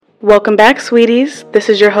Welcome back, sweeties. This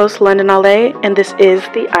is your host, London Ale, and this is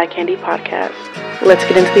the Eye Candy Podcast. Let's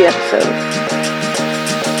get into the episode.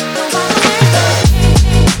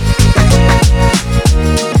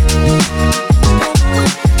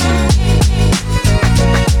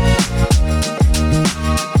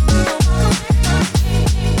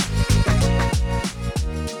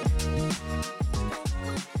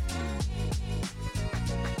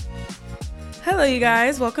 Hello, you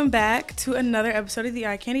guys. Welcome back to another episode of the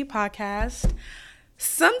Eye Candy Podcast.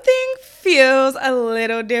 Something feels a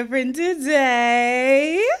little different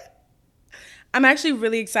today. I'm actually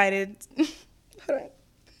really excited. Hold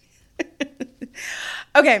on.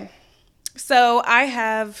 Okay, so I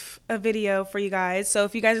have a video for you guys. So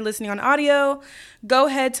if you guys are listening on audio, go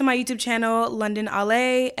ahead to my YouTube channel, London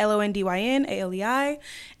Ale, Londyn Alei,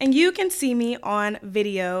 and you can see me on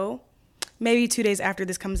video. Maybe 2 days after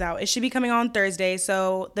this comes out. It should be coming on Thursday,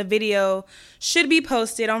 so the video should be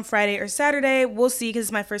posted on Friday or Saturday. We'll see, because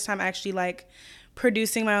it's my first time actually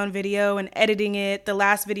producing my own video and editing it. The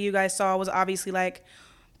last video you guys saw was obviously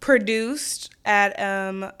produced at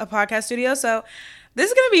a podcast studio, so this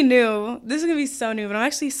is gonna be new. This is gonna be so new, but I'm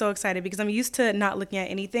actually so excited because I'm used to not looking at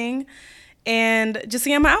anything and just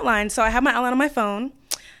seeing my outline. So I have my outline on my phone.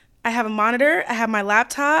 I have a monitor. I have my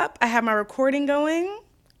laptop. I have my recording going.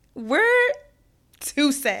 We're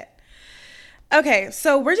too set. Okay,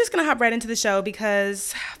 so we're just gonna hop right into the show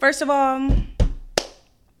because, first of all,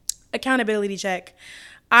 accountability check.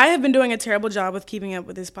 I have been doing a terrible job with keeping up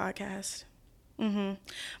with this podcast.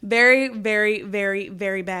 Very, very, very,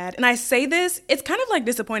 very bad. And I say this, it's kind of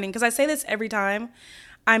disappointing because I say this every time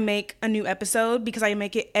I make a new episode because I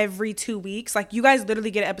make it every 2 weeks. You guys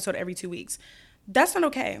literally get an episode every 2 weeks. That's not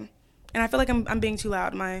okay. And I feel like I'm being too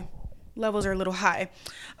loud. My levels are a little high.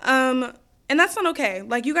 And that's not okay.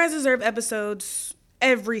 You guys deserve episodes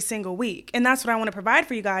every single week. And that's what I want to provide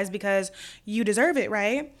for you guys because you deserve it,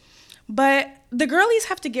 right? But the girlies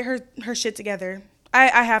have to get her shit together.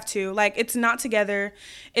 I have to. It's not together.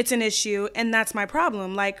 It's an issue. And that's my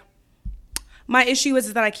problem. My issue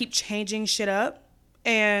is that I keep changing shit up.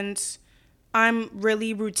 And I'm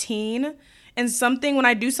really routine. And when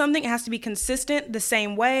I do something, it has to be consistent the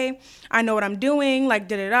same way. I know what I'm doing,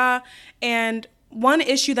 And one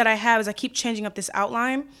issue that I have is I keep changing up this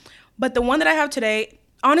outline. But the one that I have today,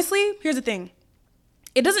 honestly, here's the thing.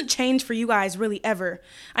 It doesn't change for you guys really ever.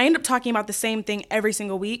 I end up talking about the same thing every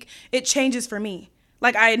single week. It changes for me.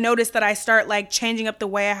 I notice that I start changing up the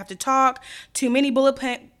way I have to talk. Too many bullet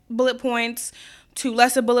points, too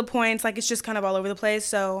less of bullet points. It's just kind of all over the place.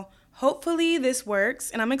 So hopefully this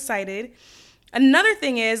works and I'm excited. Another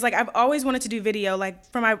thing is, I've always wanted to do video,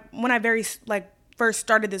 when I first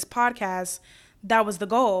started this podcast, that was the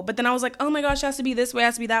goal. But then I was like, oh my gosh, it has to be this way, it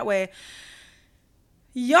has to be that way.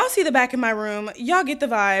 Y'all see the back of my room. Y'all get the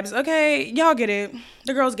vibes, okay? Y'all get it.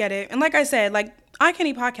 The girls get it. And like I said, Eye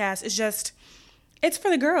Candy Podcast is just, it's for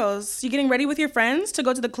the girls. You getting ready with your friends to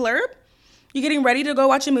go to the club? You getting ready to go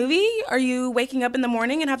watch a movie? Are you waking up in the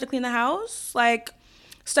morning and have to clean the house?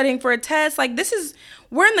 Studying for a test?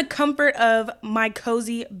 We're in the comfort of my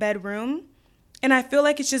cozy bedroom. And I feel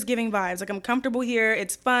it's just giving vibes. I'm comfortable here.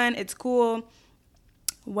 It's fun. It's cool.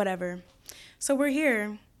 Whatever. So we're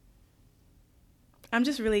here. I'm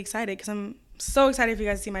just really excited because I'm so excited for you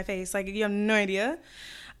guys to see my face. You have no idea.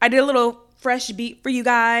 I did a little fresh beat for you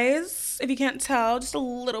guys. If you can't tell, just a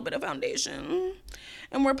little bit of foundation.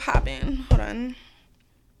 And we're popping. Hold on.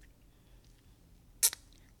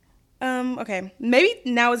 Okay. Maybe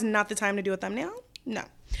now is not the time to do a thumbnail. No.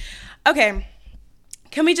 Okay.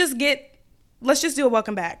 Let's just do a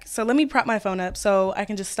welcome back. So let me prop my phone up so I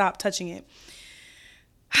can just stop touching it.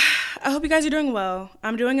 I hope you guys are doing well.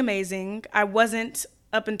 I'm doing amazing. I wasn't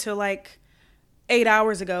up until 8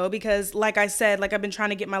 hours ago because I said, I've been trying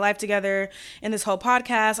to get my life together in this whole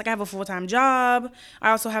podcast. I have a full-time job.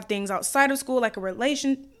 I also have things outside of school,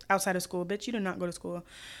 outside of school, bitch, you do not go to school.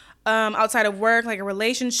 Outside of work, a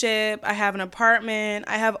relationship. I have an apartment.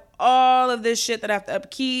 I have all of this shit that I have to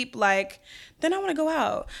upkeep. Then I want to go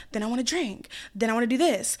out. Then I want to drink. Then I want to do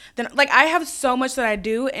this. Then I have so much that I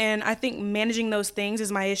do, and I think managing those things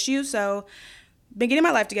is my issue. So, been getting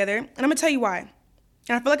my life together, and I'm gonna tell you why.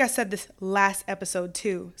 And I feel like I said this last episode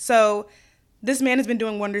too. So, this man has been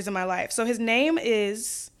doing wonders in my life. So his name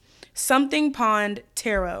is Something Pond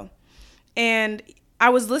Tarot, and I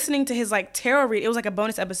was listening to his tarot read. It was a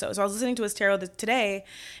bonus episode. So I was listening to his tarot today,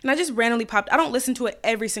 and I just randomly popped. I don't listen to it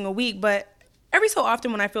every single week, but every so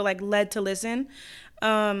often when I feel led to listen,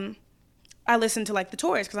 I listen to the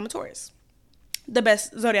Taurus because I'm a Taurus, the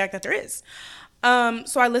best zodiac that there is.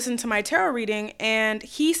 So I listened to my tarot reading, and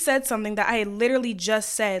he said something that I had literally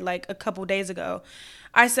just said a couple days ago.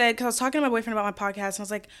 I said, because I was talking to my boyfriend about my podcast, and I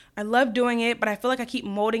was like, I love doing it, but I feel like I keep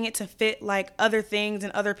molding it to fit like other things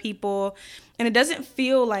and other people. And it doesn't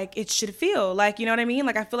feel like it should feel. Like, you know what I mean?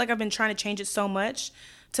 Like, I feel like I've been trying to change it so much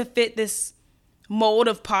to fit this mold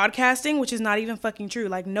of podcasting, which is not even fucking true.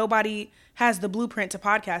 Like, nobody has the blueprint to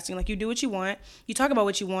podcasting. Like, you do what you want, you talk about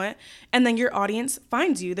what you want, and then your audience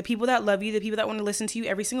finds you. The people that love you, the people that want to listen to you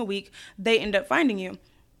every single week, they end up finding you.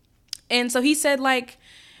 And so he said, like,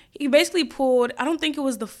 he basically pulled, I don't think it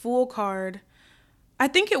was the full card. I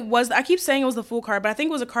think it was, I keep saying it was the full card, but I think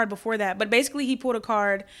it was a card before that. But basically he pulled a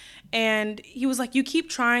card and he was like, you keep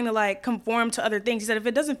trying to like conform to other things. He said, if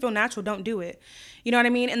it doesn't feel natural, don't do it. You know what I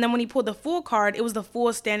mean? And then when he pulled the full card, it was the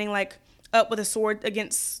fool standing like up with a sword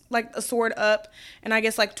against, like a sword up. And I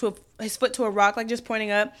guess like his foot to a rock, like just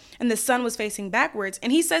pointing up. And the sun was facing backwards.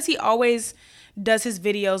 And he says he always does his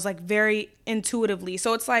videos like very intuitively.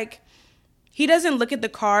 So it's like, he doesn't look at the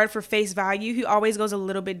card for face value. He always goes a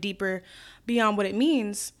little bit deeper beyond what it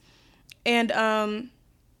means. And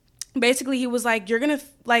basically he was like, you're going to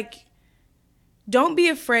like, don't be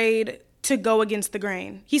afraid to go against the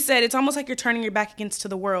grain. He said, it's almost like you're turning your back against to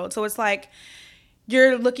the world. So it's like,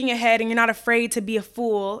 you're looking ahead and you're not afraid to be a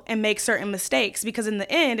fool and make certain mistakes, because in the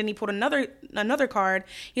end, and he pulled another card,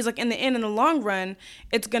 he's like, in the end, in the long run,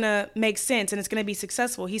 it's going to make sense and it's going to be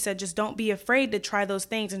successful. He said, just don't be afraid to try those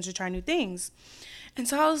things and to try new things. And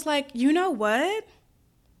so I was like, you know what?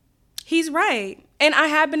 He's right. And I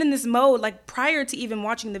have been in this mode, like prior to even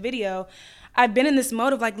watching the video, I've been in this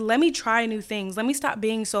mode of like, let me try new things. Let me stop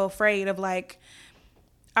being so afraid of like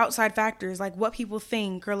outside factors, like what people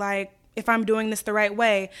think, or like if I'm doing this the right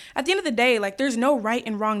way. At the end of the day, like there's no right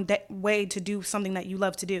and wrong way to do something that you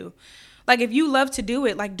love to do. Like if you love to do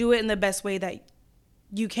it, like do it in the best way that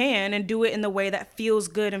you can and do it in the way that feels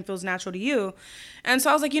good and feels natural to you. And so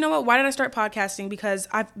I was like, you know what? Why did I start podcasting? Because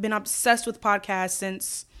I've been obsessed with podcasts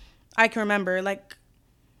since I can remember, like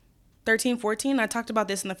 13, 14. I talked about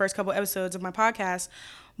this in the first couple episodes of my podcast,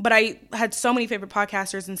 but I had so many favorite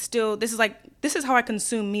podcasters, and still this is how I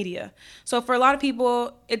consume media. So for a lot of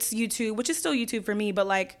people, it's YouTube, which is still YouTube for me, but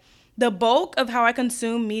like the bulk of how I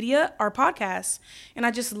consume media are podcasts. And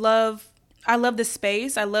I love this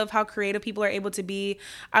space. I love how creative people are able to be.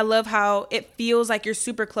 I love how it feels like you're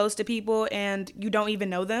super close to people and you don't even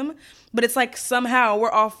know them, but it's like somehow we're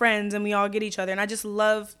all friends and we all get each other. And I just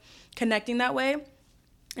love connecting that way.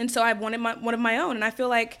 And so I wanted one of my own. And I feel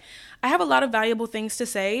like I have a lot of valuable things to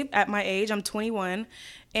say at my age. I'm 21.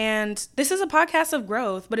 And this is a podcast of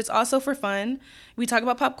growth, but it's also for fun. We talk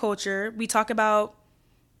about pop culture. We talk about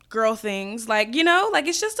girl things. Like, you know, like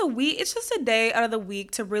it's just a day out of the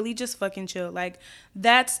week to really just fucking chill. Like,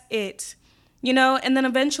 that's it. You know, and then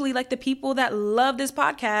eventually, like, the people that love this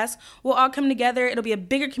podcast will all come together. It'll be a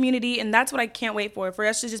bigger community, and that's what I can't wait for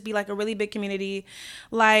us to just be, like, a really big community.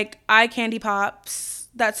 Like, I Candy Pops,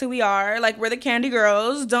 that's who we are. Like, we're the Candy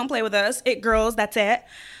Girls. Don't play with us. It girls, that's it.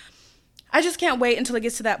 I just can't wait until it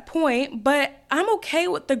gets to that point, but I'm okay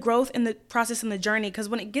with the growth and the process and the journey, because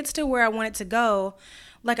when it gets to where I want it to go,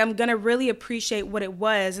 like, I'm going to really appreciate what it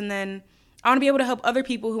was, and then I want to be able to help other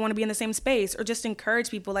people who want to be in the same space, or just encourage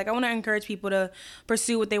people. Like, I want to encourage people to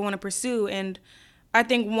pursue what they want to pursue. And I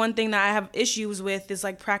think one thing that I have issues with is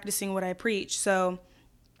like practicing what I preach. So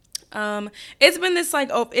it's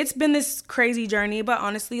been this crazy journey, but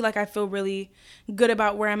honestly, like, I feel really good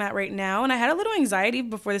about where I'm at right now. And I had a little anxiety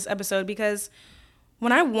before this episode, because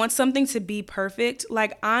when I want something to be perfect,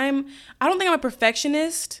 like I don't think I'm a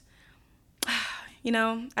perfectionist. You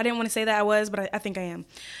know, I didn't want to say that I was, but I think I am.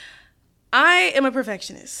 I am a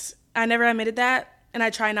perfectionist. I never admitted that, and I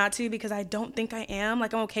try not to, because I don't think I am.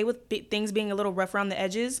 Like, I'm okay with things being a little rough around the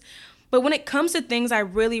edges. But when it comes to things I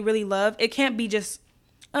really, really love, it can't be just,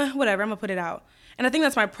 whatever, I'm going to put it out. And I think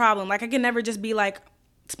that's my problem. Like, I can never just be, like,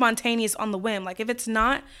 spontaneous on the whim. Like, if it's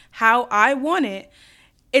not how I want it,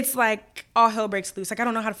 it's like all hell breaks loose. Like, I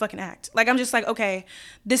don't know how to fucking act. Like, I'm just like, okay,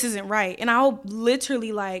 this isn't right. And I'll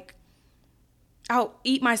literally, like, I'll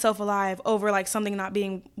eat myself alive over like something not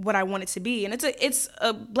being what I want it to be. And it's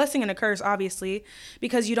a blessing and a curse, obviously,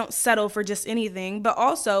 because you don't settle for just anything, but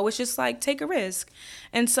also it's just like, take a risk.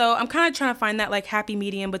 And so I'm kind of trying to find that like happy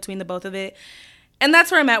medium between the both of it. And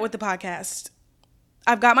that's where I'm at with the podcast.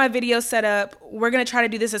 I've got my videos set up. We're going to try to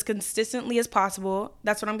do this as consistently as possible.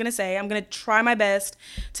 That's what I'm going to say. I'm going to try my best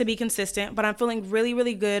to be consistent, but I'm feeling really,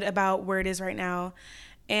 really good about where it is right now.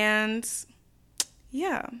 And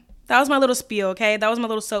yeah. That was my little spiel, okay? That was my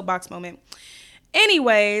little soapbox moment.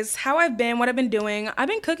 Anyways, how I've been, what I've been doing, I've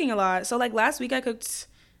been cooking a lot. So, like, last week I cooked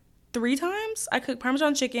 3 times. I cooked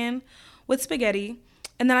Parmesan chicken with spaghetti.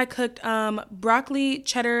 And then I cooked broccoli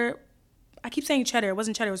cheddar I keep saying cheddar. It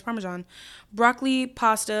wasn't cheddar. It was Parmesan. Broccoli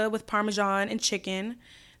pasta with Parmesan and chicken.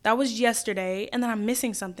 That was yesterday. And then I'm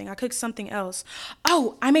missing something. I cooked something else.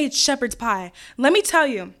 Oh, I made shepherd's pie. Let me tell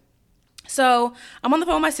you. So I'm on the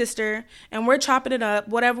phone with my sister and we're chopping it up,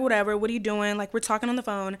 whatever. What are you doing? Like, we're talking on the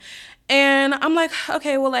phone. And I'm like,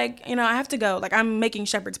 okay, well, like, you know, I have to go. Like, I'm making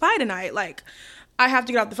shepherd's pie tonight. Like, I have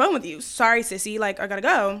to get off the phone with you. Sorry, sissy. Like, I gotta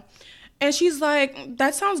go. And she's like,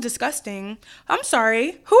 that sounds disgusting. I'm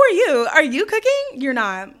sorry. Who are you? Are you cooking? You're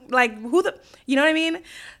not. Like, you know what I mean?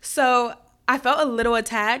 So I felt a little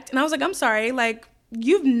attacked. And I was like, I'm sorry. Like,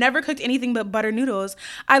 you've never cooked anything but butter noodles.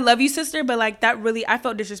 I love you, sister, but like that really, I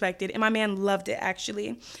felt disrespected. And my man loved it,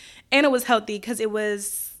 actually. And it was healthy because it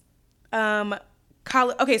was,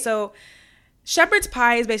 okay, so shepherd's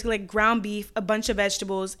pie is basically like ground beef, a bunch of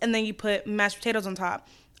vegetables, and then you put mashed potatoes on top.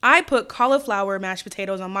 I put cauliflower mashed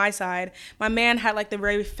potatoes on my side. My man had like the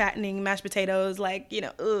very fattening mashed potatoes, like, you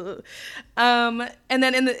know, ugh. And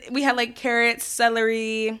then we had like carrots,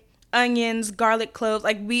 celery, onions, garlic cloves.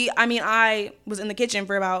 Like I was in the kitchen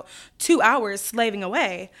for about 2 hours slaving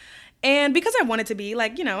away. And because I wanted to be,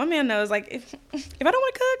 like, you know, my man knows, like, if I don't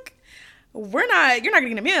want to cook, you're not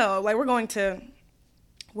getting a meal. Like, we're going to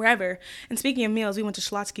wherever. And speaking of meals, we went to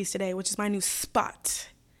Schlotzsky's today, which is my new spot.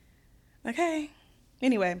 Okay.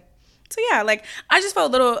 Anyway, so yeah, like, I just felt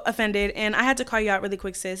a little offended, and I had to call you out really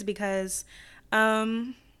quick, sis, because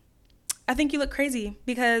I think you look crazy,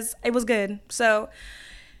 because it was good. So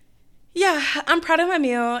yeah, I'm proud of my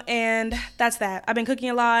meal, and that's that. I've been cooking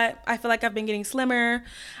a lot. I feel like I've been getting slimmer.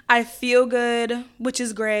 I feel good, which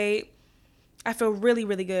is great. I feel really,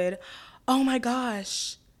 really good. Oh my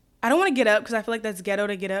gosh. I don't want to get up because I feel like that's ghetto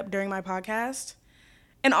to get up during my podcast.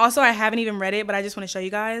 And also, I haven't even read it, but I just want to show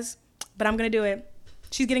you guys. But I'm going to do it.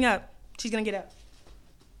 She's getting up. She's going to get up.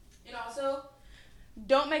 And also,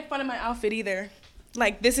 don't make fun of my outfit either.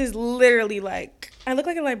 Like, this is literally like, I look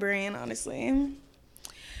like a librarian, honestly.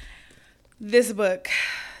 This book.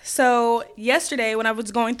 So yesterday when I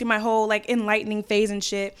was going through my whole like enlightening phase and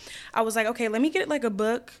shit, I was like, okay, let me get like a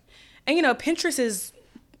book. And you know, Pinterest is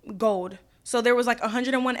gold. So there was like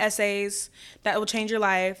 101 essays that will change your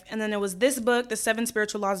life. And then there was this book, The 7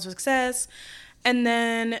 Spiritual Laws of Success. And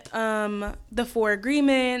then the 4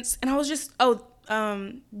 Agreements. And I was just,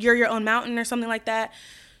 You're Your Own Mountain or something like that.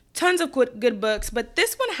 Tons of good books. But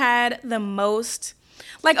this one had the most,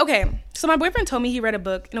 like, okay, so my boyfriend told me he read a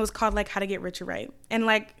book and it was called like How to Get Richer, right? And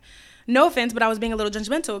like, no offense, but I was being a little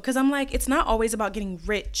judgmental because I'm like, it's not always about getting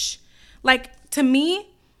rich. Like, to me,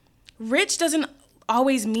 rich doesn't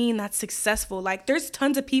always mean that's successful. Like, there's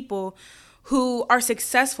tons of people who are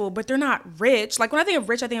successful, but they're not rich. Like, when I think of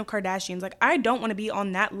rich, I think of Kardashians. Like, I don't want to be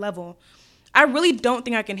on that level. I really don't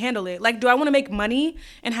think I can handle it. Like, do I want to make money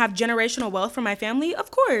and have generational wealth for my family?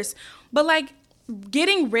 Of course. But like,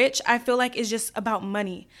 getting rich, I feel like, is just about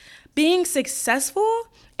money. Being successful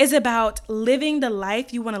is about living the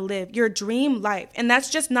life you want to live, your dream life. And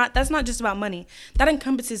that's not just about money. That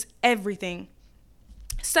encompasses everything.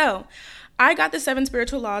 So I got the 7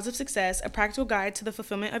 Spiritual Laws of Success, a practical guide to the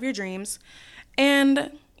fulfillment of your dreams.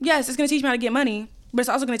 And yes, it's going to teach me how to get money, but it's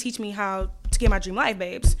also going to teach me how to get my dream life,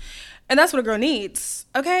 babes. And that's what a girl needs.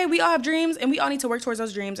 Okay, we all have dreams and we all need to work towards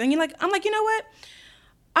those dreams. And I'm like, you know what?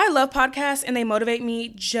 I love podcasts and they motivate me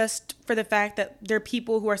just for the fact that they're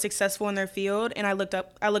people who are successful in their field, and I look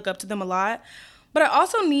up to them a lot. But I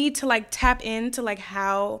also need to like tap into like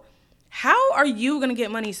how are you going to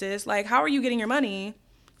get money, sis? Like, how are you getting your money?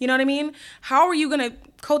 You know what I mean? How are you going to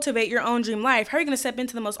cultivate your own dream life? How are you going to step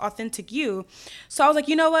into the most authentic you? So I was like,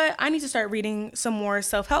 you know what? I need to start reading some more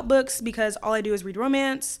self-help books because all I do is read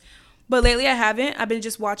romance. But lately I haven't. I've been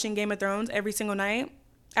just watching Game of Thrones every single night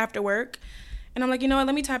after work. And I'm like, you know what?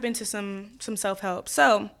 Let me tap into some self-help.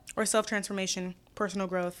 Or self-transformation, personal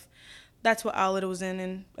growth. That's what outlet it was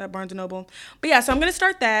in at Barnes & Noble. But yeah, so I'm going to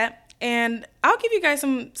start that. And I'll give you guys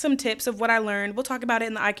some tips of what I learned. We'll talk about it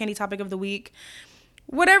in the Eye Candy topic of the week.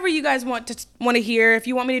 Whatever you guys want to hear. If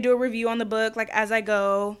you want me to do a review on the book, like as I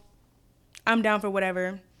go, I'm down for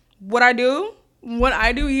whatever. What I do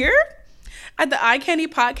here at the Eye Candy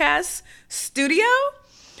Podcast studio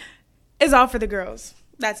is all for the girls.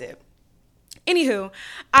 That's it. Anywho,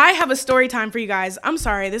 I have a story time for you guys. I'm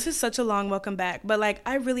sorry, this is such a long welcome back, but like,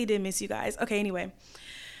 I really did miss you guys. Okay, anyway.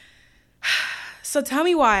 So tell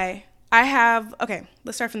me why okay,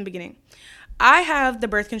 let's start from the beginning. I have the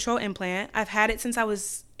birth control implant. I've had it since I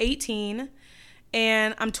was 18,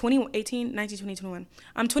 and I'm 18, 19, 20, 21.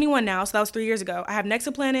 I'm 21 now, so that was 3 years ago. I have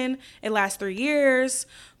Nexaplanin. It lasts 3 years.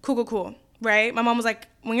 Cool. Right? My mom was like,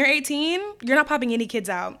 when you're 18, you're not popping any kids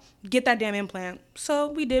out. Get that damn implant.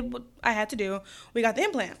 So we did what I had to do. We got the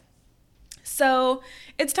implant. So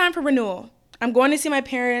it's time for renewal. I'm going to see my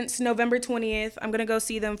parents November 20th. I'm going to go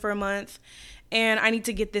see them for a month. And I need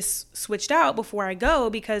to get this switched out before I go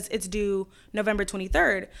because it's due November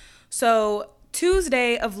 23rd. So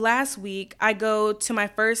Tuesday of last week, I go to my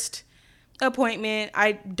first appointment.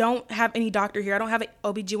 I don't have any doctor here. I don't have an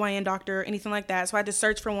OBGYN doctor or anything like that. So I had to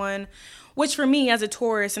search for one, which for me as a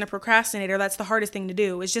tourist and a procrastinator, that's the hardest thing to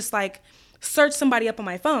do. It's just like search somebody up on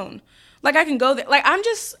my phone. Like I can go there. Like I'm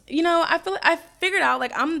just, I feel like I figured out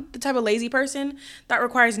like I'm the type of lazy person that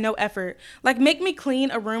requires no effort. Like make me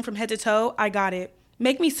clean a room from head to toe. I got it.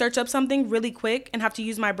 Make me search up something really quick and have to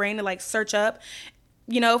use my brain to like search up,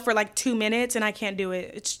 for like 2 minutes and I can't do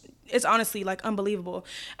it. It's honestly like unbelievable.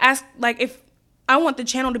 Ask like if I want the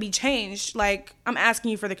channel to be changed, like I'm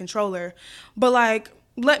asking you for the controller, but like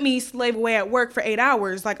let me slave away at work for 8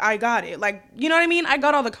 hours. Like I got it. Like, you know what I mean? I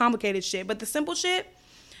got all the complicated shit, but the simple shit,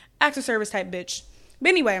 acts of service type bitch. But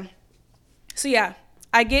anyway, so yeah,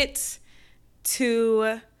 I get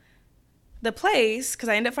to the place because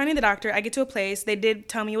I end up finding the doctor. I get to a place. They did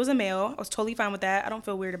tell me it was a male. I was totally fine with that. I don't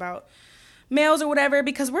feel weird about males or whatever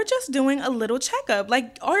because we're just doing a little checkup.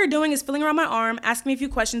 Like all you're doing is feeling around my arm, asking me a few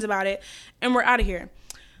questions about it, and we're out of here.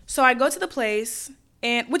 So I go to the place,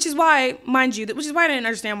 and which is why, mind you, which is why I didn't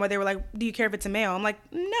understand why they were like, do you care if it's a male? I'm like,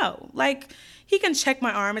 no, like he can check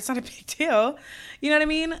my arm. It's not a big deal. You know what I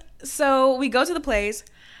mean? So we go to the place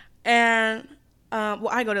and,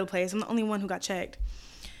 I go to the place. I'm the only one who got checked.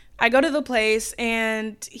 I go to the place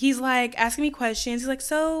and he's like asking me questions. He's like,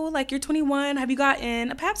 so like you're 21. Have you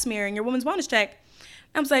gotten a pap smear and your woman's wellness check?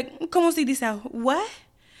 I was like, ¿Cómo se dice? What?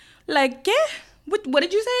 Like, ¿qué? What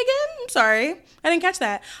did you say again? I'm sorry. I didn't catch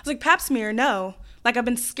that. I was like, pap smear? No. Like, I've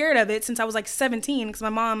been scared of it since I was like 17 because my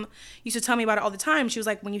mom used to tell me about it all the time. She was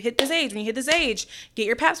like, when you hit this age, get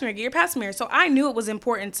your pap smear. So I knew it was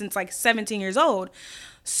important since like 17 years old.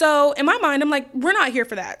 So in my mind, I'm like, we're not here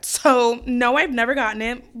for that. So no, I've never gotten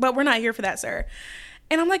it, but we're not here for that, sir.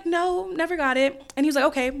 And I'm like, no, never got it. And he was like,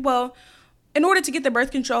 okay, well, in order to get the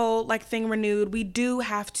birth control like thing renewed, we do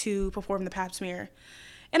have to perform the pap smear.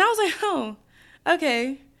 And I was like, oh,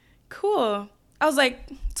 okay, cool. I was like,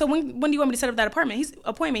 so when do you want me to set up that appointment?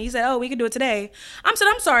 He said, oh, we could do it today. I'm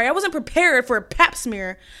sorry. I wasn't prepared for a pap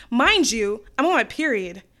smear. Mind you, I'm on my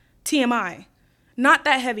period. TMI. Not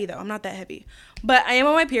that heavy, though. I'm not that heavy. But I am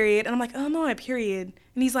on my period. And I'm like, oh, I'm on my period.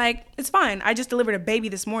 And he's like, it's fine. I just delivered a baby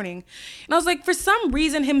this morning. And I was like, for some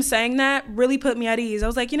reason, him saying that really put me at ease. I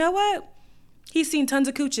was like, you know what? He's seen tons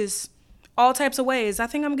of cooches. All types of ways. I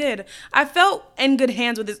think I'm good. I felt in good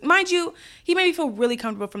hands with this. Mind you, he made me feel really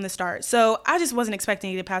comfortable from the start. So I just wasn't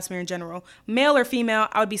expecting you to pap smear in general. Male or female,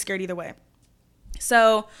 I would be scared either way.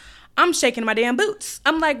 So I'm shaking my damn boots.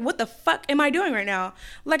 I'm like, what the fuck am I doing right now?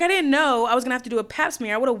 Like, I didn't know I was going to have to do a pap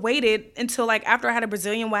smear. I would have waited until like after I had a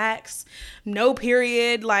Brazilian wax, no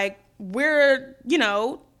period. Like we're,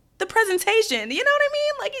 the presentation, you know what I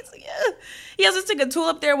mean? Like he has to stick a tool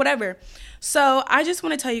up there, whatever. So I just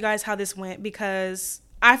want to tell you guys how this went because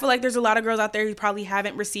I feel like there's a lot of girls out there who probably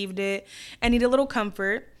haven't received it and need a little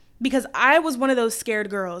comfort because I was one of those scared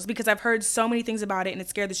girls because I've heard so many things about it and it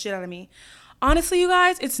scared the shit out of me. Honestly, you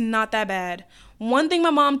guys, it's not that bad. One thing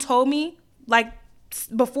my mom told me, like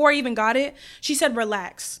before I even got it, she said,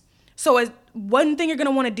 relax. So one thing you're going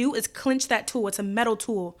to want to do is clench that tool. It's a metal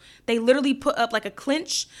tool. They literally put up like a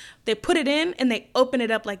clench. They put it in and they open it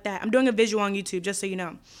up like that. I'm doing a visual on YouTube just so you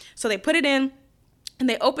know. So they put it in and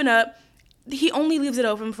they open up. He only leaves it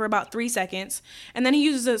open for about 3 seconds. And then he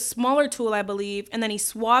uses a smaller tool, I believe. And then he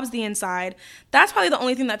swabs the inside. That's probably the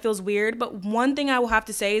only thing that feels weird. But one thing I will have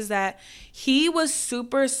to say is that he was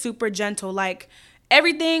super, super gentle. Like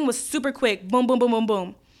everything was super quick. Boom, boom, boom, boom,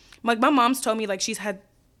 boom. Like my mom's told me like she's had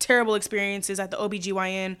terrible experiences at the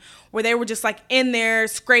OBGYN where they were just like in there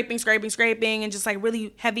scraping and just like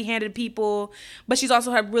really heavy-handed people. But she's also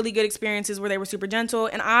had really good experiences where they were super gentle.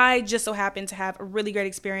 And I just so happened to have a really great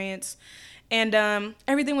experience. And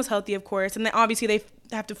everything was healthy, of course. And then obviously they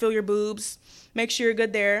have to fill your boobs, make sure you're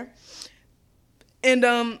good there.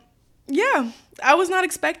 And yeah, I was not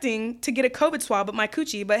expecting to get a COVID swab at my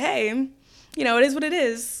coochie. But hey, it is what it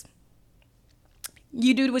is.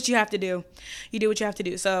 You do what you have to do.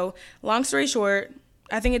 So long story short,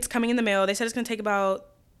 I think it's coming in the mail. They said it's going to take about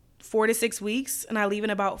 4 to 6 weeks, and I leave in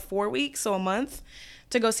about 4 weeks, so a month,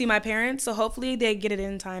 to go see my parents. So hopefully they get it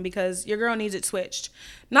in time because your girl needs it switched.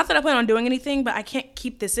 Not that I plan on doing anything, but I can't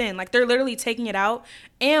keep this in. Like they're literally taking it out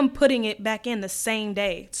and putting it back in the same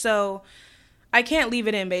day. So I can't leave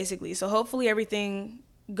it in basically. So hopefully everything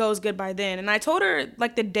goes good by then. And I told her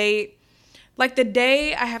like the day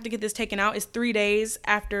I have to get this taken out is 3 days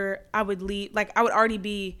after I would leave. Like I would already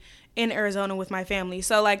be in Arizona with my family.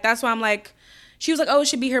 So like that's why I'm like, she was like, oh, it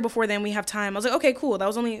should be here before then. We have time. I was like, okay, cool. That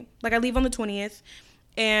was only like I leave on the 20th,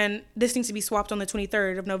 and this needs to be swapped on the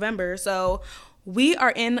 23rd of November. So we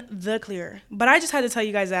are in the clear. But I just had to tell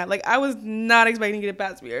you guys that. Like I was not expecting to get it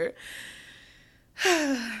past here.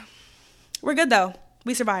 We're good though.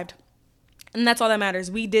 We survived. And that's all that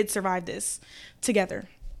matters. We did survive this together.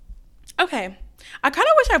 Okay. I kind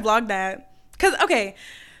of wish I vlogged that. Because, okay,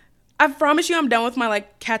 I promise you I'm done with my,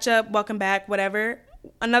 like, catch up, welcome back, whatever.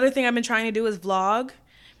 Another thing I've been trying to do is vlog.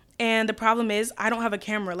 And the problem is I don't have a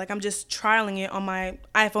camera. Like, I'm just trialing it on my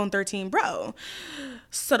iPhone 13 Pro.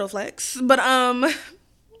 Subtle flex. But,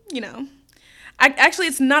 you know. Actually,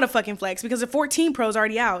 it's not a fucking flex because the 14 Pro is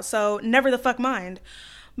already out. So, never the fuck mind.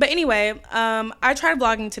 But anyway, I tried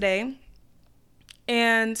vlogging today.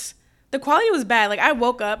 And the quality was bad. Like, I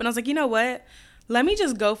woke up and I was like, you know what? Let me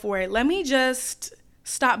just go for it. Let me just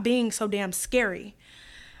stop being so damn scary.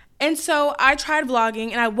 And so I tried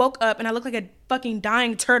vlogging and I woke up and I look like a fucking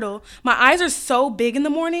dying turtle. My eyes are so big in the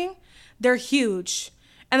morning. They're huge.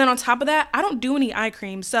 And then on top of that, I don't do any eye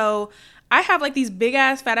cream. So I have like these big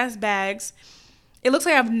ass, fat ass bags. It looks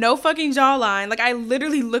like I have no fucking jawline. Like I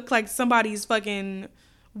literally look like somebody's fucking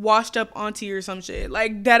washed up auntie or some shit.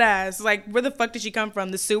 Like dead ass. Like where the fuck did she come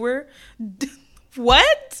from? The sewer?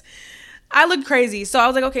 What? I look crazy. So I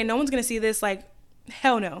was like, okay, no one's gonna see this. Like,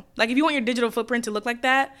 hell no. Like if you want your digital footprint to look like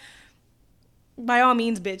that, by all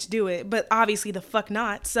means, bitch, do it. But obviously the fuck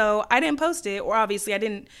not. So I didn't post it, or obviously I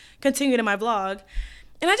didn't continue to my vlog.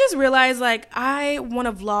 And I just realized like I want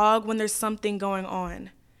to vlog when there's something going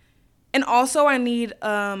on. And also I need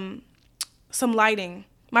some lighting.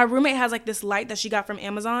 My roommate has like this light that she got from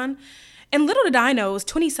Amazon. And little did I know, it was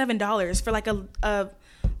 $27 for like a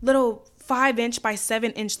little 5-inch by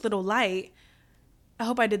 7-inch little light. I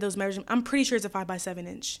hope I did those measurements. I'm pretty sure it's a 5 by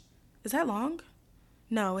 7-inch. Is that long?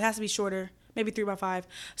 No, it has to be shorter. Maybe 3 by 5.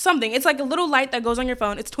 Something. It's like a little light that goes on your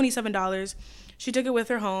phone. It's $27. She took it with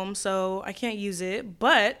her home, so I can't use it.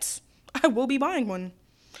 But I will be buying one.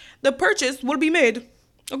 The purchase will be made.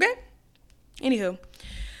 Okay? Anywho.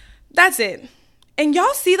 That's it. And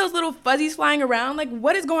y'all see those little fuzzies flying around? Like,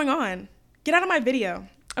 what is going on? Get out of my video.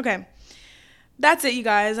 Okay. That's it, you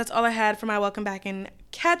guys. That's all I had for my welcome back and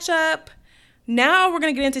catch up. Now we're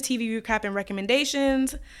going to get into TV recap and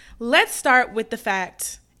recommendations. Let's start with the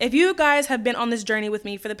fact. If you guys have been on this journey with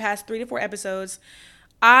me for the past 3 to 4 episodes,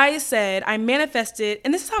 I manifested,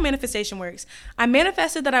 and this is how manifestation works. I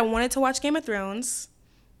manifested that I wanted to watch Game of Thrones.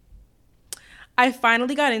 I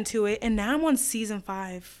finally got into it, and now I'm on season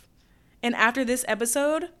 5. And after this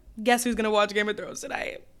episode, guess who's going to watch Game of Thrones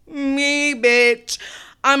tonight? Me, bitch.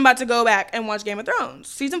 I'm about to go back and watch Game of Thrones.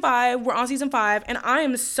 Season 5. We're on season 5. And I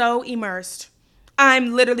am so immersed.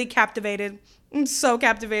 I'm literally captivated. I'm so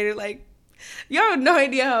captivated. Like, y'all have no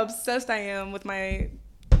idea how obsessed I am with my...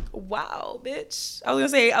 Wow, bitch. I was going to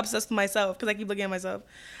say obsessed with myself because I keep looking at myself.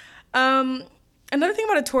 Another thing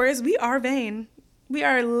about a Taurus, we are vain. We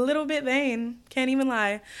are a little bit vain. Can't even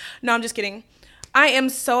lie. No, I'm just kidding. I am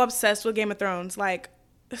so obsessed with Game of Thrones. Like,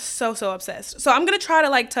 so obsessed. So I'm going to try to,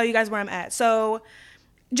 like, tell you guys where I'm at. So,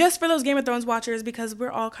 just for those Game of Thrones watchers, because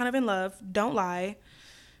we're all kind of in love, don't lie.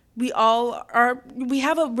 We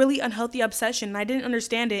have a really unhealthy obsession. And I didn't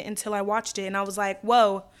understand it until I watched it. And I was like,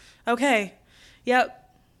 whoa, okay. Yep.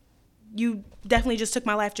 You definitely just took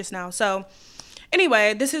my life just now. So,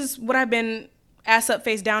 anyway, this is what I've been ass up,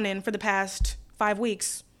 face down in for the past 5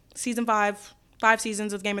 weeks. Season 5. 5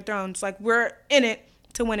 seasons of Game of Thrones. Like, we're in it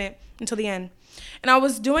to win it until the end. And I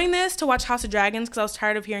was doing this to watch House of Dragons because I was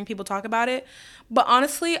tired of hearing people talk about it. But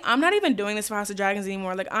honestly, I'm not even doing this for House of Dragons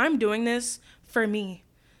anymore. Like, I'm doing this for me.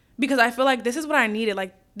 Because I feel like this is what I needed.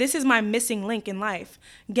 Like, this is my missing link in life.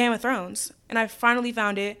 Game of Thrones. And I finally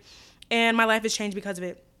found it. And my life has changed because of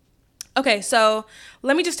it. Okay, so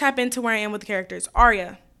let me just tap into where I am with the characters.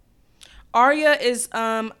 Arya. Arya is,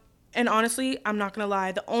 and honestly, I'm not gonna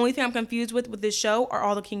lie. The only thing I'm confused with this show are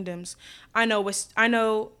all the kingdoms. I think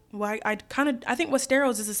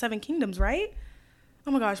Westeros is the 7 kingdoms, right?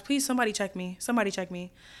 Oh my gosh, please somebody check me. So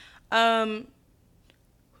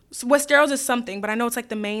Westeros is something, but I know it's like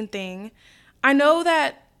the main thing. I know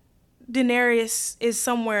that Daenerys is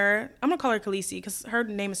somewhere. I'm gonna call her Khaleesi because her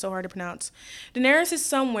name is so hard to pronounce. Daenerys is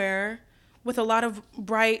somewhere with a lot of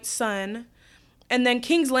bright sun. And then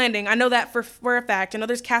King's Landing, I know that for a fact. I know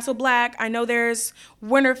there's Castle Black. I know there's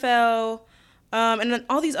Winterfell. And then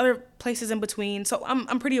all these other places in between. So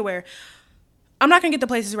I'm pretty aware. I'm not going to get the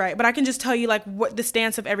places right, but I can just tell you like what the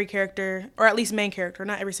stance of every character, or at least main character,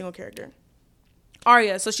 not every single character.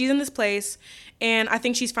 Arya, so she's in this place, and I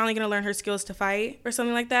think she's finally going to learn her skills to fight or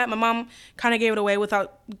something like that. My mom kind of gave it away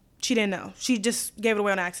without she didn't know. She just gave it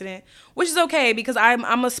away on accident, which is okay because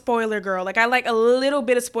I'm a spoiler girl. Like, I like a little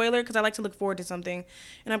bit of spoiler because I like to look forward to something.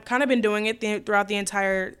 And I've kind of been doing it throughout the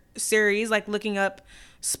entire series, like looking up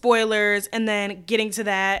spoilers and then getting to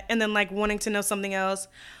that and then like wanting to know something else.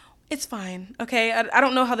 It's fine, okay? I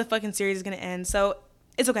don't know how the fucking series is going to end, so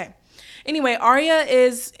it's okay. Anyway, Arya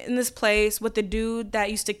is in this place with the dude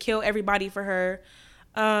that used to kill everybody for her.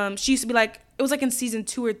 She used to be like, it was like in season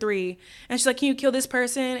 2 or 3, and she's like, can you kill this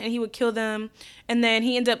person? And he would kill them, and then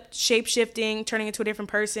he ended up shape-shifting, turning into a different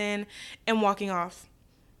person, and walking off.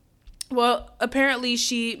 Well, apparently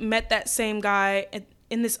she met that same guy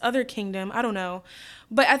in this other kingdom. I don't know,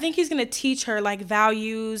 but I think he's gonna teach her like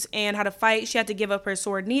values and how to fight. She had to give up her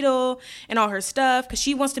sword needle and all her stuff because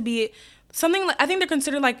she wants to be something. I think they're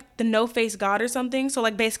considered like the no-face god or something. So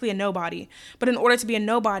like basically a nobody. But in order to be a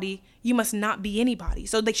nobody, you must not be anybody.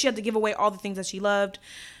 So like she had to give away all the things that she loved.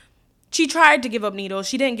 She tried to give up needles.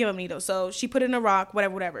 She didn't give up needles. So she put it in a rock,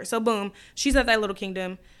 whatever. So boom, she's at that little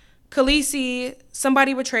kingdom. Khaleesi,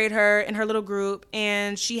 somebody betrayed her in her little group,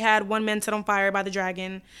 and she had one man set on fire by the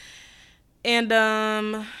dragon. And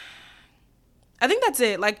I think that's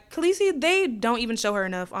it. Like, Khaleesi, they don't even show her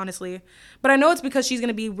enough, honestly. But I know it's because she's going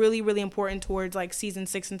to be really, really important towards, like, season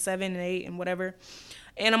 6 and 7 and 8 and whatever.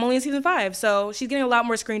 And I'm only in season 5, so she's getting a lot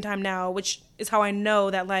more screen time now, which is how I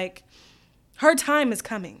know that, like, her time is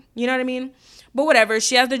coming. You know what I mean? But whatever.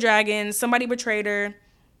 She has the dragon. Somebody betrayed her.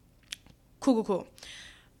 Cool.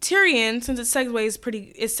 Tyrion, since it segues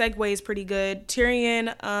pretty good.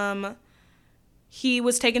 Tyrion, he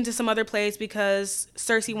was taken to some other place because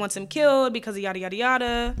Cersei wants him killed because of yada yada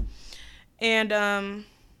yada. And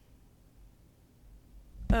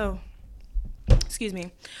excuse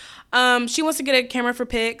me. She wants to get a camera for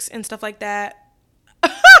pics and stuff like that.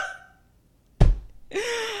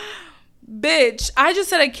 Bitch, I just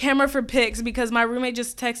said a camera for pics because my roommate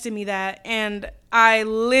just texted me that and I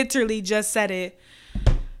literally just said it.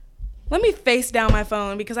 Let me face down my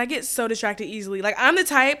phone because I get so distracted easily. Like, I'm the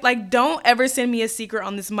type, like, don't ever send me a secret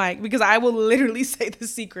on this mic because I will literally say the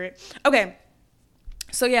secret. Okay.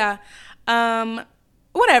 So, yeah.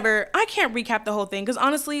 Whatever. I can't recap the whole thing because,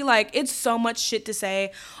 honestly, like, it's so much shit to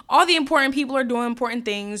say. All the important people are doing important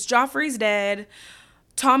things. Joffrey's dead.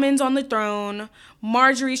 Tommen's on the throne.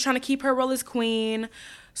 Marjorie's trying to keep her role as queen.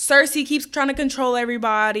 Cersei keeps trying to control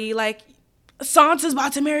everybody. Like, Sansa's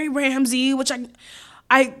about to marry Ramsay, which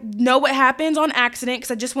I know what happens on accident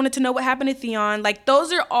because I just wanted to know what happened to Theon. Like,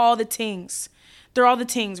 those are all the tings. They're all the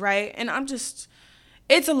tings, right? And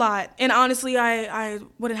it's a lot. And honestly, I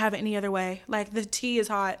wouldn't have it any other way. Like, the tea is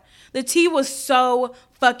hot. The tea was so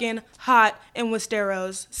fucking hot in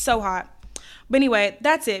Westeros. So hot. But anyway,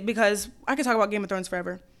 that's it because I could talk about Game of Thrones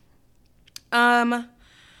forever. Another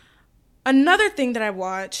thing that I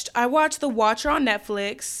watched The Watcher on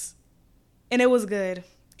Netflix, and it was good.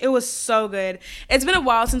 It was so good. It's been a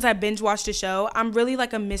while since I binge watched a show. I'm really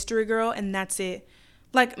like a mystery girl, and that's it.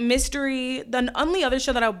 Like, mystery. The only other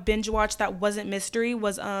show that I binge watched that wasn't mystery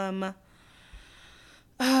was the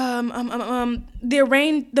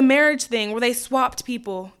marriage thing where they swapped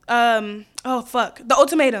people. The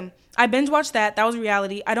Ultimatum. I binge watched that. That was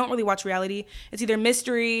reality. I don't really watch reality. It's either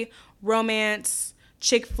mystery, romance,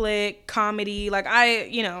 chick flick, comedy. Like,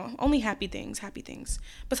 only happy things.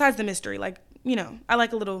 Besides the mystery, like, I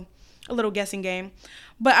like a little guessing game.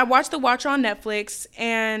 But I watched The Watcher on Netflix,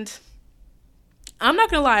 and I'm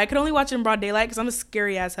not gonna lie, I could only watch it in broad daylight because I'm a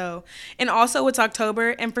scary ass hoe. And also it's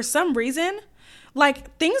October, and for some reason,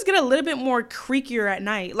 like, things get a little bit more creakier at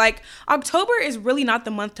night. Like, October is really not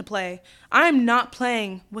the month to play. I'm not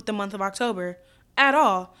playing with the month of October at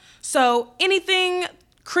all. So anything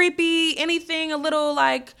creepy, anything a little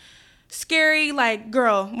like scary, like,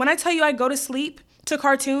 girl, when I tell you I go to sleep to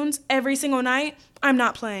cartoons every single night, I'm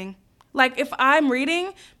not playing. Like, if I'm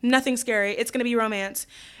reading, nothing scary. It's gonna be romance.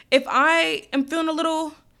 If I am feeling a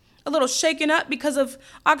little shaken up because of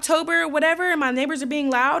October or whatever, and my neighbors are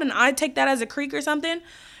being loud, and I take that as a creak or something,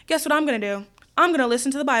 guess what I'm gonna do? I'm gonna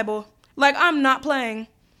listen to the Bible. Like, I'm not playing.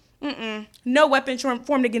 No weapon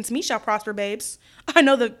formed against me shall prosper, babes. I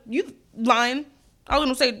know that you lying. I was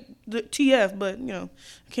gonna say the TF, but I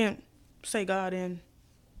can't say God and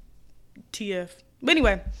TF. But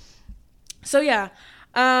anyway, so yeah,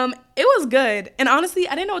 it was good. And honestly,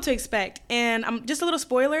 I didn't know what to expect. And I'm just a little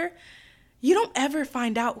spoiler. You don't ever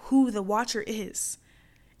find out who the Watcher is.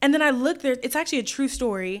 And then I looked there. It's actually a true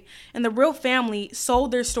story. And the real family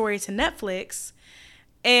sold their story to Netflix.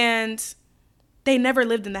 And they never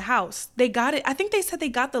lived in the house. They got it. I think they said they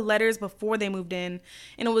got the letters before they moved in,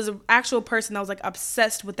 and it was an actual person that was like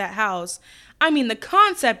obsessed with that house. I mean, the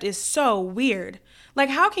concept is so weird. Like,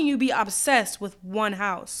 how can you be obsessed with one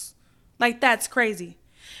house? Like, that's crazy.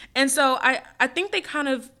 And so I think they kind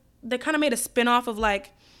of made a spinoff of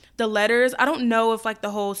like the letters. I don't know if like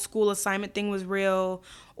the whole school assignment thing was real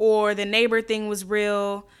or the neighbor thing was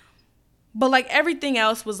real, but like everything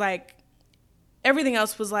else was like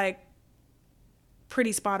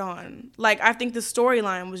pretty spot on. Like, I think the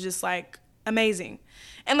storyline was just like amazing.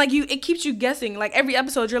 And like it keeps you guessing. Like every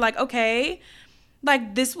episode you're like, okay,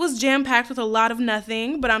 like this was jam-packed with a lot of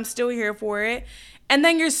nothing, but I'm still here for it. And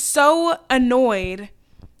then you're so annoyed,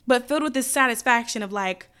 but filled with this satisfaction of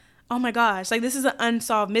like, oh my gosh, like this is an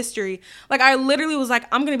unsolved mystery. Like I literally was like,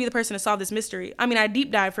 I'm going to be the person to solve this mystery. I mean, I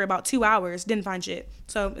deep dived for about 2 hours, didn't find shit.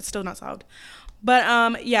 So it's still not solved.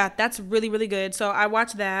 But yeah, that's really, really good. So I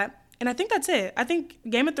watched that. And I think that's it. I think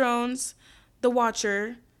Game of Thrones, The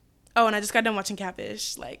Watcher. Oh, and I just got done watching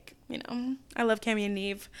Catfish. Like, you know, I love Cammy and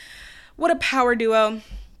Neve. What a power duo.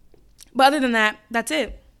 But other than that, that's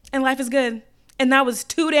it. And life is good. And that was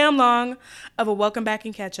too damn long of a welcome back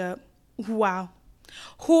and catch up. Wow.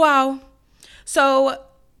 Wow. So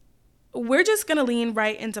we're just going to lean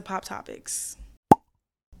right into pop topics.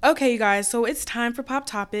 Okay, you guys. So it's time for pop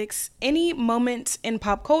topics. Any moment in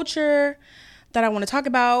pop culture that I want to talk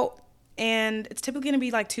about. And it's typically going to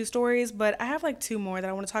be like 2 stories, but I have like 2 more that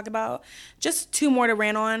I want to talk about. Just 2 more to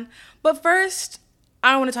rant on. But first,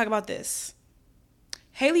 I want to talk about this.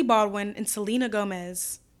 Hailey Baldwin and Selena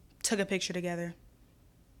Gomez took a picture together.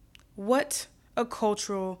 What a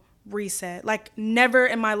cultural reset. Like, never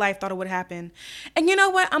in my life thought it would happen. And you know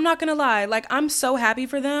what? I'm not going to lie. Like, I'm so happy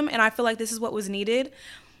for them, and I feel like this is what was needed.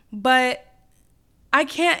 But I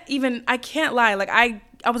can't lie. Like, I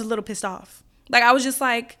was a little pissed off. Like, I was just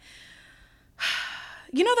like,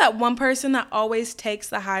 you know that one person that always takes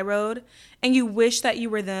the high road and you wish that you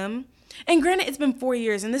were them? And granted, it's been 4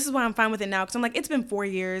 years, and this is why I'm fine with it now, because I'm like, it's been 4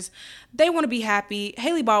 years. They want to be happy.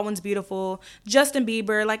 Hailey Baldwin's beautiful. Justin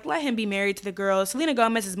Bieber, like, let him be married to the girl. Selena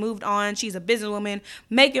Gomez has moved on. She's a businesswoman,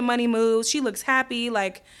 making money moves. She looks happy.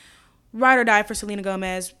 Like, ride or die for Selena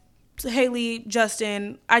Gomez. Hailey,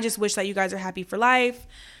 Justin, I just wish that you guys are happy for life.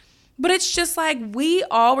 But it's just like we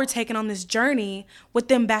all were taking on this journey with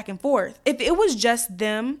them back and forth. If it was just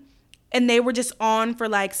them and they were just on for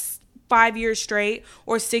like 5 years straight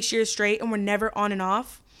or 6 years straight and were never on and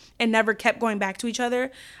off and never kept going back to each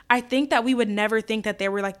other, I think that we would never think that they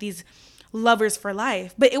were like these lovers for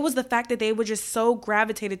life. But it was the fact that they were just so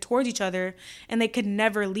gravitated towards each other and they could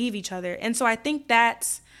never leave each other. And so I think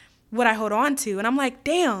that's what I hold on to. And I'm like,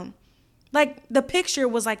 damn, like the picture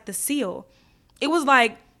was like the seal. It was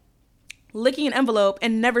like licking an envelope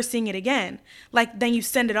and never seeing it again. Like, then you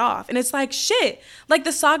send it off. And it's like, shit, like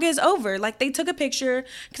the saga is over. Like, they took a picture,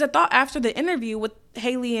 because I thought after the interview with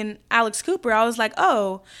Hailey and Alex Cooper, I was like,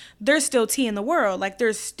 oh, there's still tea in the world. Like,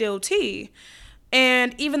 there's still tea.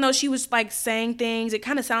 And even though she was like saying things, it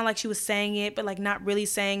kind of sounded like she was saying it, but like not really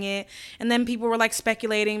saying it. And then people were like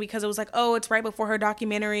speculating because it was like, oh, it's right before her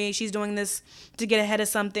documentary. She's doing this to get ahead of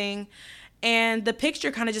something. And the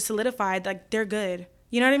picture kind of just solidified, like, they're good.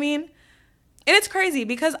 You know what I mean? And it's crazy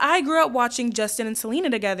because I grew up watching Justin and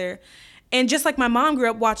Selena together. And just like my mom grew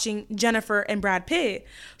up watching Jennifer and Brad Pitt.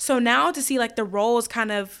 So now to see like the roles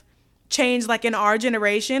kind of change like in our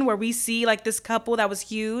generation where we see like this couple that was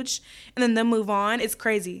huge and then them move on, it's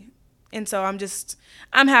crazy. And so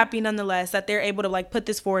I'm happy nonetheless that they're able to like put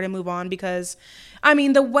this forward and move on, because I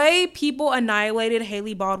mean, the way people annihilated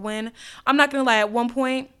Hailey Baldwin, I'm not going to lie, at one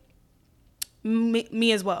point,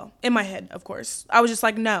 me as well, in my head, of course, I was just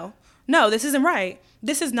like, no, this isn't right.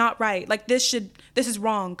 This is not right. Like, this is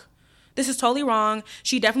wrong. This is totally wrong.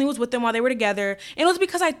 She definitely was with them while they were together. And it was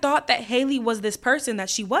because I thought that Hailey was this person that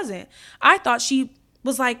she wasn't. I thought she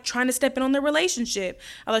was like trying to step in on their relationship.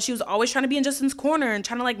 I thought she was always trying to be in Justin's corner and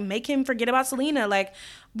trying to like make him forget about Selena. Like,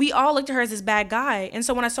 we all looked at her as this bad guy. And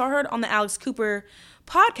so when I saw her on the Alex Cooper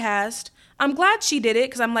podcast, I'm glad she did it,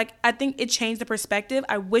 because I'm like, I think it changed the perspective.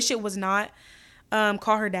 I wish it was not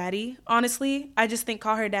Call Her Daddy, honestly. I just think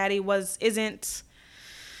Call Her Daddy isn't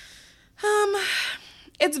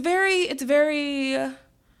it's very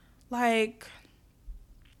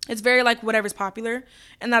like whatever's popular,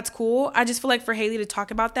 and that's cool. I just feel like for Hailey to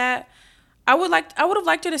talk about that, I would have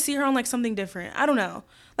liked her to see her on like something different. I don't know.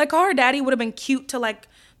 Like, Call Her Daddy would have been cute to like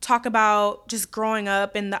talk about just growing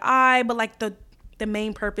up in the eye, but like the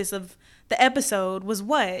main purpose of the episode was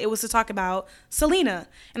what? It was to talk about Selena.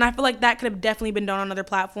 And I feel like that could have definitely been done on another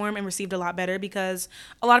platform and received a lot better, because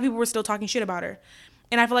a lot of people were still talking shit about her.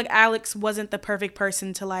 And I feel like Alex wasn't the perfect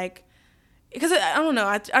person to like because I don't know,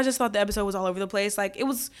 I just thought the episode was all over the place. Like, it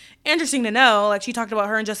was interesting to know. Like, she talked about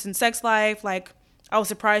her and Justin's sex life. Like, I was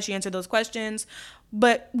surprised she answered those questions.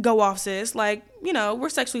 But go off, sis. Like, you know, we're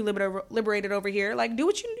sexually liberated over here. Like, do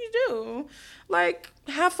what you need to do. Like,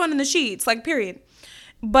 have fun in the sheets. Like, period.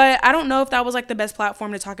 But I don't know if that was, like, the best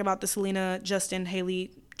platform to talk about the Selena, Justin,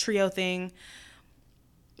 Hailey trio thing.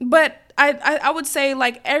 But I would say,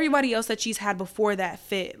 like, everybody else that she's had before that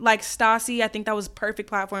fit. Like, Stassi, I think that was perfect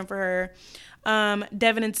platform for her.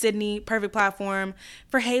 Devin and Sydney, perfect platform.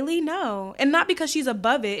 For Hailey, no. And not because she's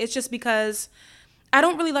above it. It's just because I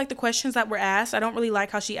don't really like the questions that were asked. I don't really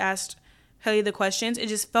like how she asked Hailey the questions. It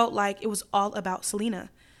just felt like it was all about Selena.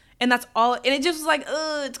 And that's all. And it just was like,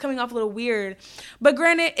 it's coming off a little weird. But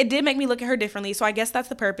granted, it did make me look at her differently. So I guess that's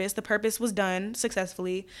the purpose. The purpose was done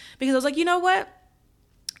successfully. Because I was like, you know what?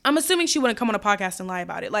 I'm assuming she wouldn't come on a podcast and lie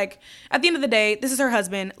about it. Like, at the end of the day, this is her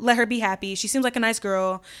husband. Let her be happy. She seems like a nice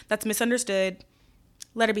girl that's misunderstood.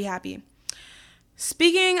 Let her be happy.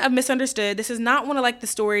 Speaking of misunderstood, this is not one of, like,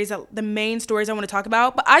 the main stories I want to talk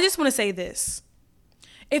about, but I just want to say this.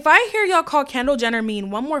 If I hear y'all call Kendall Jenner mean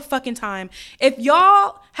one more fucking time, if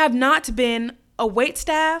y'all have not been a wait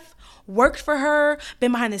staff, worked for her,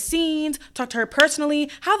 been behind the scenes, talked to her personally,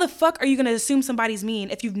 how the fuck are you going to assume somebody's mean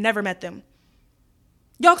if you've never met them?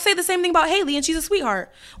 Y'all say the same thing about Hailey and she's a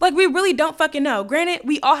sweetheart. Like, we really don't fucking know. Granted,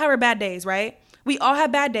 we all have our bad days, right? We all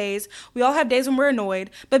have bad days. We all have days when we're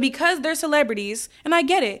annoyed. But because they're celebrities, and I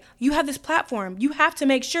get it, you have this platform. You have to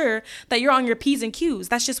make sure that you're on your P's and Q's.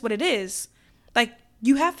 That's just what it is. Like,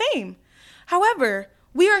 you have fame. However,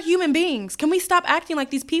 we are human beings. Can we stop acting like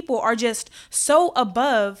these people are just so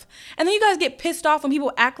above? And then you guys get pissed off when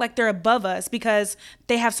people act like they're above us because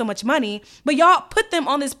they have so much money. But y'all put them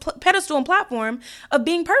on this pedestal and platform of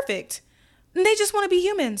being perfect. And they just want to be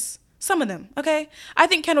humans. Some of them, okay? I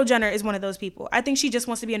think Kendall Jenner is one of those people. I think she just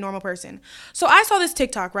wants to be a normal person. So I saw this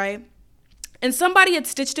TikTok, right? And somebody had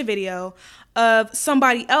stitched a video of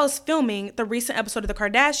somebody else filming the recent episode of The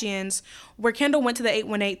Kardashians where Kendall went to the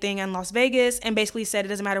 818 thing in Las Vegas and basically said, it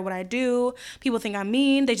doesn't matter what I do. People think I'm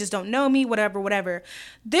mean. They just don't know me, whatever.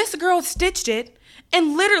 This girl stitched it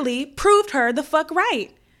and literally proved her the fuck right.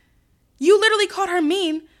 You literally called her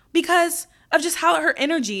mean because of just how her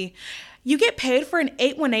energy. You get paid for an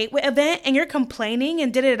 818 event and you're complaining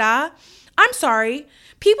and da-da-da. I'm sorry.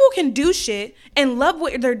 People can do shit and love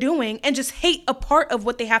what they're doing and just hate a part of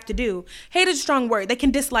what they have to do. Hate is a strong word. They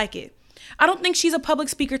can dislike it. I don't think she's a public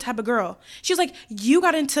speaker type of girl. She's like, you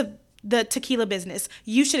got into the tequila business.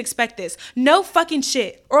 You should expect this. No fucking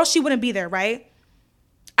shit. Or else she wouldn't be there, right?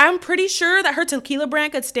 I'm pretty sure that her tequila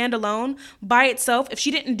brand could stand alone by itself if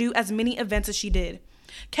she didn't do as many events as she did.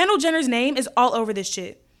 Kendall Jenner's name is all over this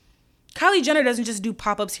shit. Kylie Jenner doesn't just do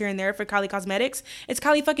pop-ups here and there for Kylie Cosmetics. It's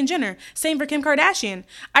Kylie fucking Jenner. Same for Kim Kardashian.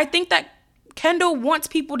 I think that Kendall wants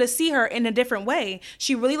people to see her in a different way.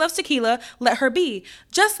 She really loves tequila. Let her be.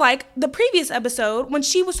 Just like the previous episode when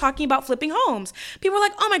she was talking about flipping homes. People were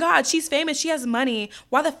like, oh my God, she's famous. She has money.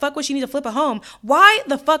 Why the fuck would she need to flip a home? Why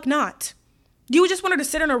the fuck not? You just want her to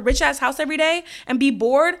sit in a rich ass house every day and be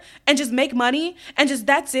bored and just make money and just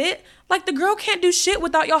that's it? Like, the girl can't do shit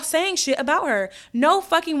without y'all saying shit about her. No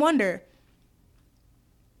fucking wonder.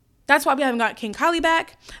 That's why we haven't got King Kylie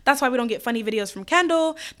back. That's why we don't get funny videos from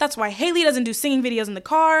Kendall. That's why Hailey doesn't do singing videos in the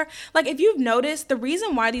car. Like, if you've noticed, the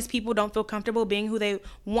reason why these people don't feel comfortable being who they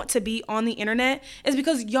want to be on the internet is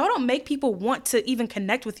because y'all don't make people want to even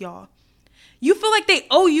connect with y'all. You feel like they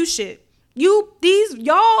owe you shit.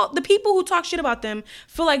 The people who talk shit about them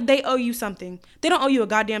feel like they owe you something. They don't owe you a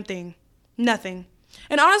goddamn thing. Nothing.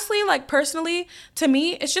 And honestly, like, personally, to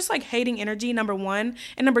me, it's just like hating energy, number one.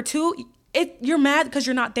 And number two, you're mad because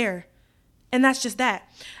you're not there. And that's just that.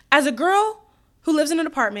 As a girl who lives in an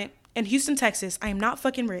apartment in Houston, Texas, I am not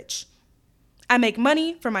fucking rich. I make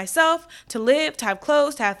money for myself, to live, to have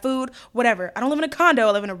clothes, to have food, whatever. I don't live in a condo.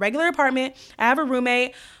 I live in a regular apartment. I have a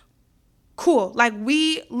roommate. Cool. Like,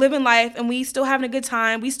 we live in life and we still having a good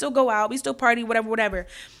time. We still go out. We still party, whatever.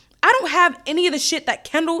 I don't have any of the shit that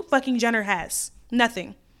Kendall fucking Jenner has.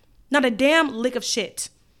 Nothing. Not a damn lick of shit.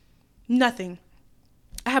 Nothing.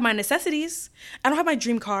 I have my necessities. I don't have my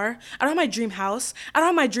dream car. I don't have my dream house. I don't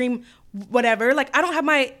have my dream whatever. Like, I don't have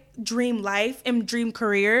my dream life and dream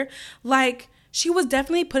career. Like, she was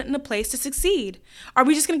definitely put in a place to succeed. Are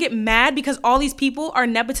we just going to get mad because all these people are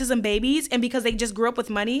nepotism babies and because they just grew up with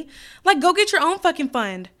money? Like, go get your own fucking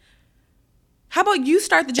fund. How about you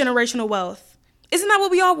start the generational wealth? Isn't that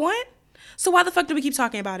what we all want? So why the fuck do we keep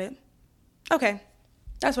talking about it? Okay,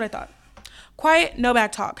 that's what I thought. Quiet, no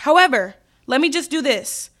back talk. However, let me just do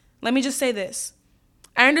this. Let me just say this.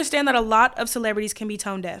 I understand that a lot of celebrities can be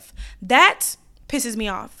tone deaf. That pisses me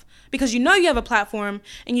off because you know you have a platform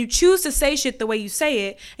and you choose to say shit the way you say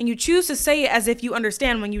it, and you choose to say it as if you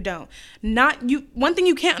understand when you don't. Not you. One thing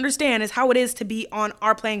you can't understand is how it is to be on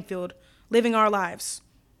our playing field, living our lives.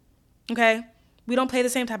 Okay? We don't pay the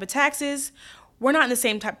same type of taxes. We're not in the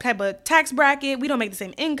same type of tax bracket. We don't make the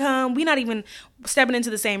same income. We're not even stepping into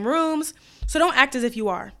the same rooms. So don't act as if you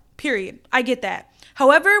are. Period. I get that.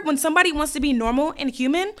 However, when somebody wants to be normal and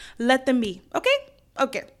human, let them be. Okay?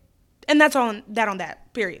 Okay. And that's all on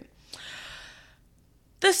that. Period.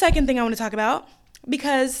 The second thing I want to talk about,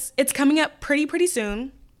 because it's coming up pretty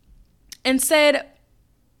soon, and said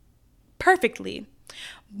perfectly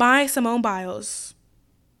by Simone Biles.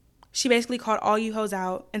 She basically called all you hoes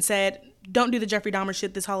out and said, don't do the Jeffrey Dahmer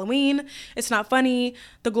shit this Halloween. It's not funny.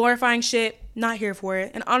 The glorifying shit, not here for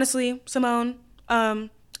it. And honestly, Simone, I'm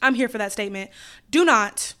here for that statement. Do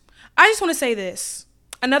not. I just want to say this.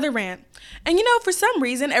 Another rant. And you know, for some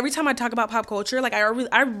reason, every time I talk about pop culture, like I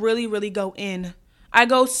really go in. I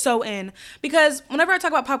go so in. Because whenever I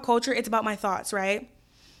talk about pop culture, it's about my thoughts, right?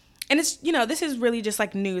 And it's, you know, this is really just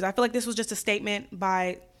like news. I feel like this was just a statement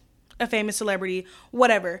by a famous celebrity,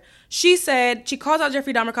 whatever. She said, she calls out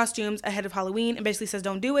Jeffrey Dahmer costumes ahead of Halloween and basically says,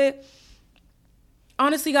 don't do it.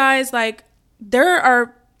 Honestly, guys, like, there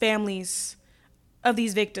are families of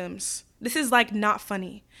these victims. This is, like, not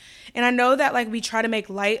funny. And I know that, like, we try to make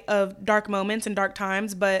light of dark moments and dark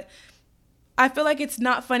times, but I feel like it's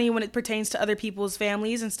not funny when it pertains to other people's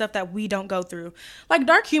families and stuff that we don't go through. Like,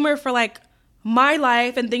 dark humor for, like, my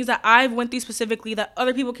life and things that I've went through specifically that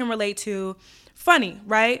other people can relate to. Funny,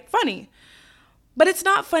 right? Funny. But it's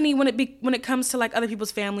not funny when it comes to like other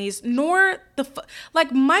people's families, nor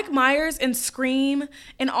like Mike Myers and Scream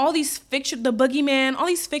and all these the Boogeyman, all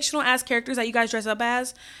these fictional ass characters that you guys dress up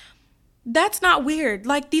as. That's not weird.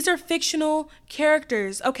 Like, these are fictional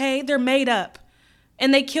characters, okay? They're made up.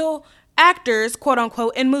 And they kill actors, quote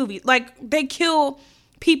unquote, in movies. Like, they kill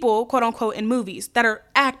people, quote unquote, in movies that are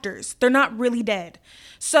actors. They're not really dead.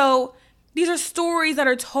 So these are stories that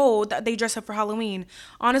are told that they dress up for Halloween.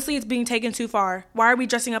 Honestly, it's being taken too far. Why are we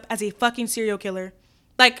dressing up as a fucking serial killer?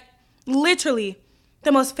 Like, literally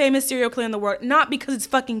the most famous serial killer in the world. Not because it's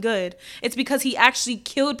fucking good. It's because he actually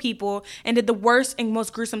killed people and did the worst and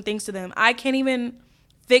most gruesome things to them. I can't even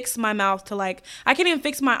fix my mouth to like, I can't even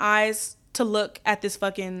fix my eyes to look at this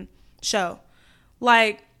fucking show.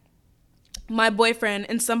 Like, my boyfriend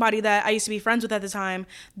and somebody that I used to be friends with at the time,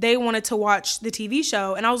 they wanted to watch the TV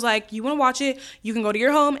show. And I was like, you want to watch it? You can go to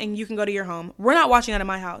your home and you can go to your home. We're not watching that in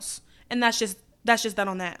my house. And that's just that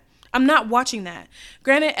on that. I'm not watching that.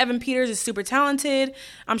 Granted, Evan Peters is super talented.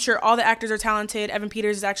 I'm sure all the actors are talented. Evan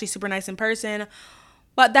Peters is actually super nice in person.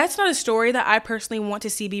 But that's not a story that I personally want to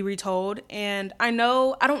see be retold. And I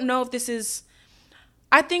don't know if this is,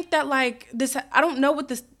 I think that like this, I don't know what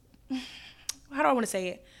this, how do I want to say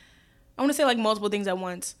it? I want to say like multiple things at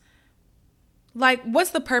once. Like,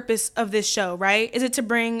 what's the purpose of this show, right? Is it to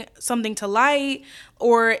bring something to light,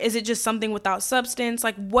 or is it just something without substance?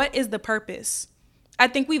 Like, what is the purpose? I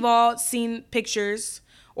think we've all seen pictures,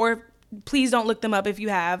 or please don't look them up if you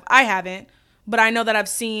have. I haven't, but I know that I've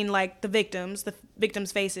seen like the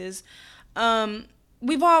victims' faces. I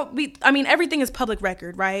mean, everything is public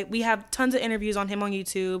record, right? We have tons of interviews on him on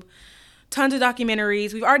YouTube. Tons of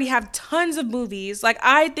documentaries. We've already have tons of movies. Like,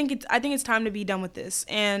 I think it's time to be done with this.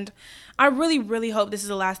 And I really hope this is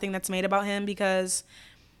the last thing that's made about him, because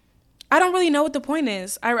I don't really know what the point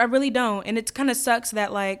is. I really don't. And it kind of sucks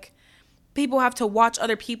that like people have to watch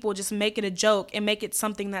other people just make it a joke and make it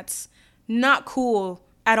something that's not cool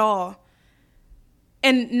at all.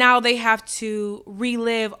 And now they have to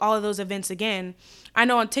relive all of those events again. I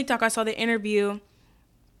know on TikTok I saw the interview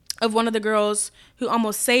of one of the girls who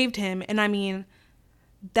almost saved him. And I mean,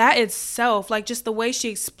 that itself, like just the way she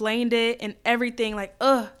explained it and everything, like,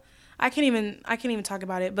 I can't even talk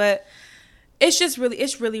about it. But it's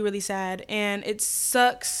really sad. And it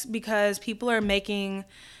sucks because people are making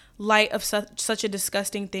light of such a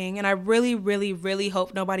disgusting thing. And I really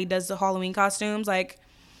hope nobody does the Halloween costumes. Like,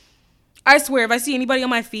 I swear, if I see anybody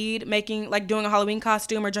on my feed doing a Halloween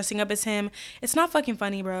costume or dressing up as him, it's not fucking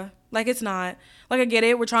funny, bro. Like, it's not. Like, I get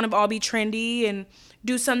it. We're trying to all be trendy and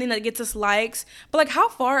do something that gets us likes. But, like, how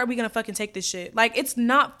far are we going to fucking take this shit? Like, it's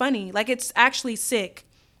not funny. Like, it's actually sick.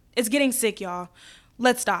 It's getting sick, y'all.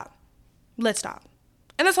 Let's stop. And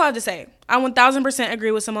that's all I have to say. I 1000%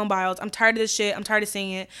 agree with Simone Biles. I'm tired of this shit. I'm tired of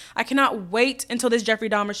seeing it. I cannot wait until this Jeffrey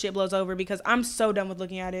Dahmer shit blows over, because I'm so done with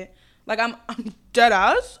looking at it. Like, I'm dead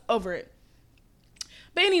ass over it.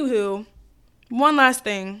 But anywho, one last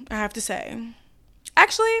thing I have to say.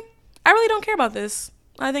 Actually, I really don't care about this.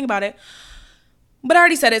 I think about it. But I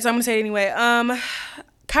already said it, so I'm going to say it anyway.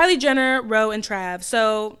 Kylie Jenner, Ro, and Trav.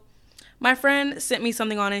 So My friend sent me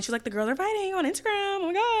something on it, and she's like, the girls are fighting on Instagram. Oh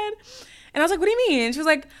my God. And I was like, what do you mean? She was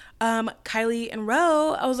like, Kylie and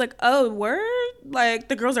Ro. I was like, oh, word? Like,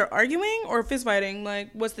 the girls are arguing or fist fighting?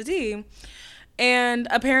 Like, what's the tea? And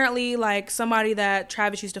apparently, like, somebody that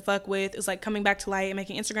Travis used to fuck with is, like, coming back to light and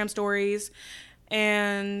making Instagram stories.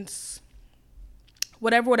 And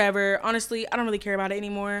whatever. Honestly, I don't really care about it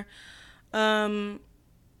anymore.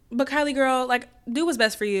 But Kylie girl, like, do what's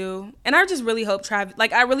best for you. And I just really hope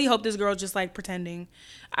I really hope this girl just, like, pretending.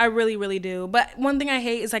 I really, really do. But one thing I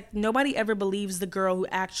hate is, like, nobody ever believes the girl who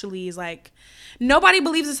actually is, like, nobody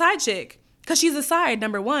believes the side chick. Because she's a side,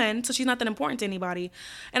 number one, so she's not that important to anybody.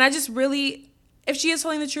 And I just really, if she is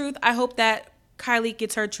telling the truth, I hope that Kylie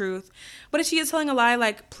gets her truth. But if she is telling a lie,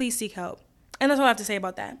 like, please seek help. And that's all I have to say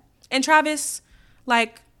about that. And Travis,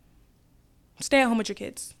 like, stay at home with your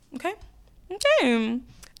kids, okay? Okay.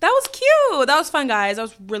 That was cute. That was fun, guys. That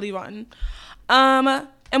was really fun. And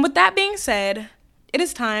with that being said, it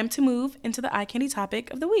is time to move into the eye candy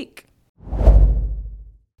topic of the week.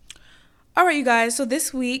 All right, you guys. So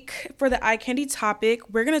this week for the eye candy topic,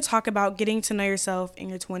 we're going to talk about getting to know yourself in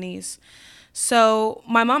your 20s. So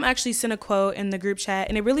my mom actually sent a quote in the group chat,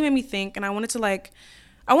 and it really made me think. And I wanted to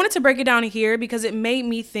break it down here because it made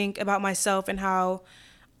me think about myself and how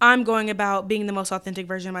I'm going about being the most authentic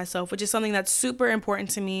version of myself, which is something that's super important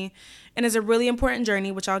to me and is a really important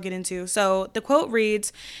journey, which I'll get into. So the quote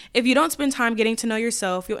reads, if you don't spend time getting to know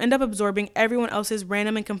yourself, you'll end up absorbing everyone else's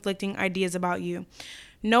random and conflicting ideas about you.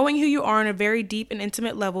 Knowing who you are on a very deep and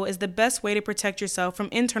intimate level is the best way to protect yourself from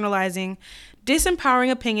internalizing disempowering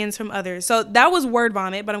opinions from others. So that was word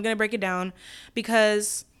vomit, but I'm going to break it down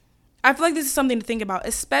because I feel like this is something to think about,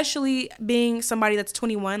 especially being somebody that's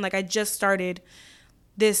 21. Like, I just started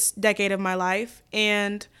this decade of my life,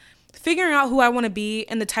 and figuring out who I want to be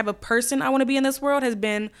and the type of person I want to be in this world has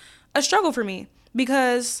been a struggle for me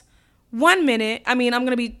because one minute, I'm going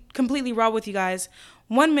to be completely raw with you guys.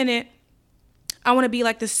 One minute, I want to be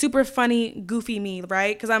like the super funny, goofy me,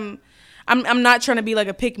 right? Because I'm not trying to be like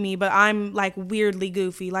a pick me, but I'm like weirdly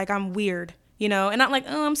goofy. Like, I'm weird, you know, and not like,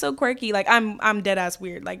 oh, I'm so quirky. Like, I'm dead ass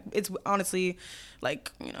weird. Like, it's honestly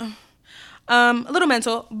like, you know, a little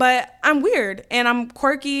mental, but I'm weird and I'm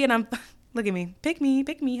quirky and I'm, look at me, pick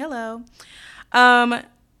me, hello.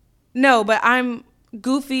 No, but I'm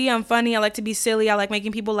goofy, I'm funny, I like to be silly, I like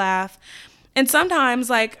making people laugh. And sometimes,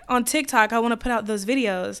 like, on TikTok, I want to put out those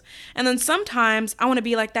videos. And then sometimes I want to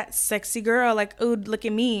be like that sexy girl, like, ooh, look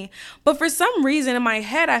at me. But for some reason in my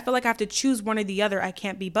head, I feel like I have to choose one or the other. I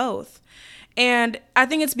can't be both. And I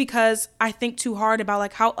think it's because I think too hard about,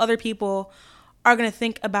 like, how other people are going to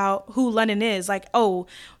think about who London is. Like, oh,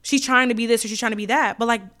 she's trying to be this or she's trying to be that. But,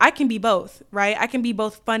 like, I can be both, right? I can be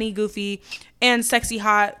both funny, goofy, and sexy,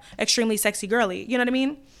 hot, extremely sexy girly. You know what I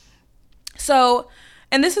mean? So,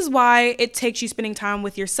 and this is why it takes you spending time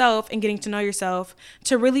with yourself and getting to know yourself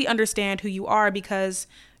to really understand who you are, because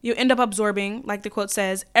you end up absorbing, like the quote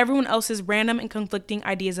says, everyone else's random and conflicting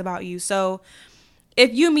ideas about you. So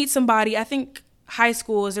if you meet somebody, I think high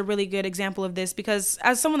school is a really good example of this, because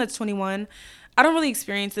as someone that's 21, I don't really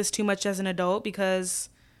experience this too much as an adult because,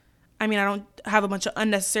 I don't have a bunch of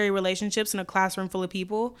unnecessary relationships in a classroom full of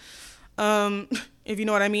people. If you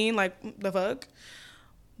know what I mean, like, the fuck.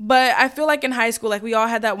 But I feel like in high school, like, we all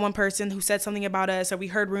had that one person who said something about us, or we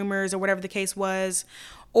heard rumors or whatever the case was,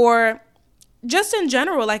 or just in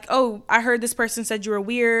general, like, oh, I heard this person said you were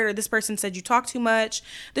weird, or this person said you talk too much,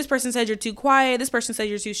 this person said you're too quiet, this person said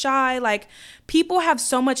you're too shy. Like, people have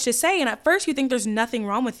so much to say, and at first you think there's nothing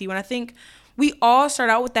wrong with you. And I think we all start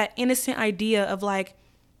out with that innocent idea of, like,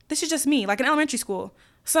 this is just me. Like, in elementary school,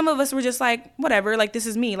 some of us were just like, whatever, like, this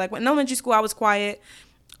is me. Like, in elementary school, I was quiet,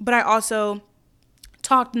 but I also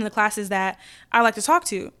talked in the classes that I like to talk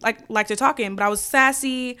to, like to talk in, but I was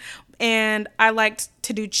sassy and I liked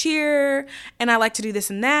to do cheer and I like to do this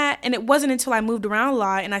and that. And it wasn't until I moved around a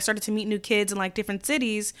lot and I started to meet new kids in, like, different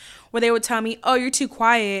cities where they would tell me, oh, you're too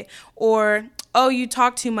quiet, or, oh, you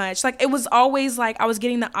talk too much. Like, it was always like I was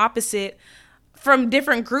getting the opposite from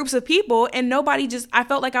different groups of people, and I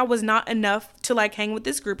felt like I was not enough to, like, hang with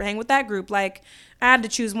this group or hang with that group. Like, I had to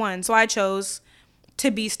choose one. So I chose to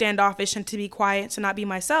be standoffish and to be quiet, to not be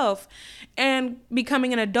myself. And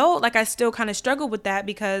becoming an adult, like, I still kind of struggled with that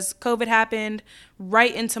because COVID happened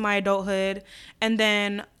right into my adulthood. And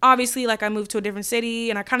then obviously, like, I moved to a different city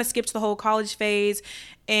and I kind of skipped the whole college phase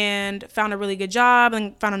and found a really good job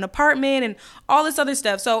and found an apartment and all this other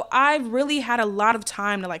stuff. So I've really had a lot of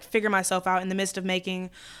time to, like, figure myself out in the midst of making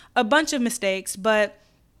a bunch of mistakes. But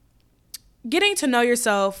getting to know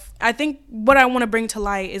yourself, I think what I want to bring to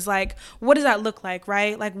light is, like, what does that look like,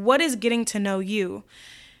 right? Like, what is getting to know you?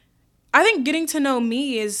 I think getting to know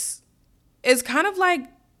me is is kind of like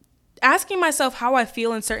asking myself how I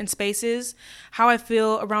feel in certain spaces, how I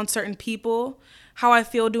feel around certain people, how I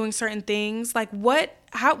feel doing certain things. Like what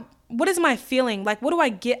is my feeling? Like what do I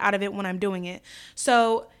get out of it when I'm doing it?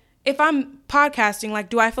 So if I'm podcasting, like,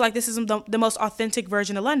 do I feel like this is the most authentic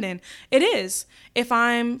version of London? It is. If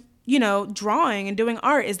I'm, drawing and doing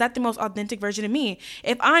art, is that the most authentic version of me?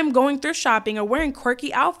 If I'm going thrift shopping or wearing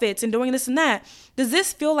quirky outfits and doing this and that, does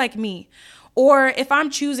this feel like me? Or if I'm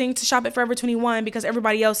choosing to shop at Forever 21 because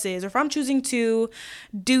everybody else is, or if I'm choosing to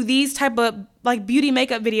do these type of like beauty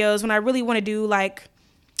makeup videos when I really want to do like,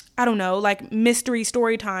 I don't know, like mystery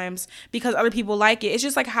story times because other people like it. It's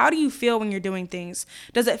just like, how do you feel when you're doing things?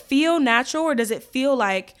 Does it feel natural, or does it feel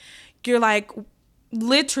like you're like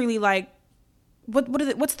literally like, what is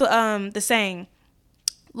it? What's the saying?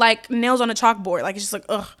 Like nails on a chalkboard. Like, it's just like,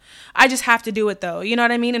 ugh, I just have to do it though. You know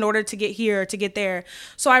what I mean? In order to get here, to get there.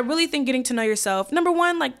 So I really think getting to know yourself, number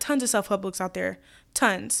one, like tons of self-help books out there,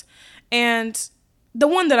 tons. And the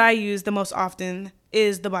one that I use the most often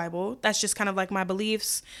is the Bible. That's just kind of like my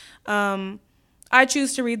beliefs. I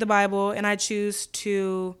choose to read the Bible, and I choose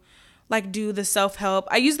to like do the self-help.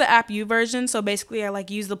 I use the app YouVersion. So basically I like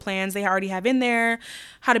use the plans they already have in there,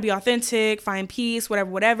 how to be authentic, find peace,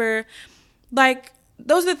 whatever. Like,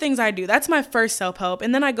 those are the things I do. That's my first self-help.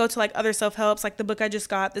 And then I go to like other self-helps, like the book I just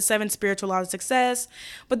got, The 7 Spiritual Laws of Success.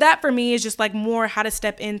 But that for me is just like more how to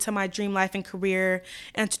step into my dream life and career,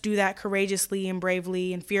 and to do that courageously and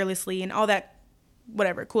bravely and fearlessly and all that,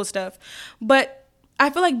 whatever, cool stuff. But I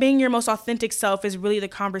feel like being your most authentic self is really the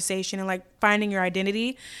conversation and like finding your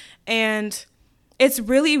identity. And it's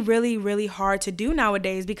really, really, really hard to do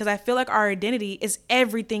nowadays because I feel like our identity is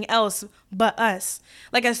everything else but us.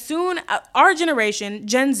 Like our generation,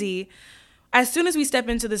 Gen Z, as soon as we step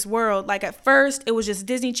into this world, like at first it was just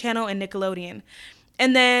Disney Channel and Nickelodeon.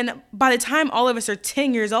 And then by the time all of us are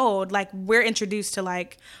 10 years old, like we're introduced to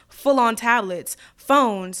like full on tablets,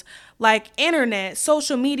 phones, like internet,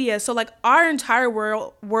 social media. So like our entire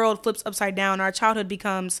world flips upside down. Our childhood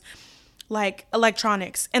becomes like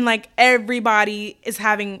electronics, and like everybody is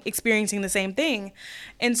experiencing the same thing.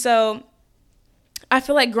 And so I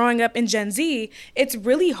feel like growing up in Gen Z, it's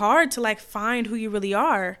really hard to like find who you really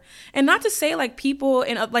are. And not to say like people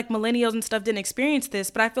in like millennials and stuff didn't experience this,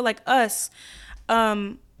 but I feel like us,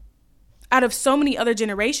 out of so many other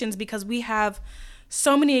generations, because we have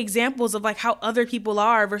so many examples of like how other people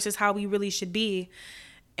are versus how we really should be.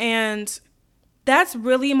 And that's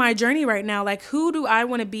really my journey right now. Like, who do I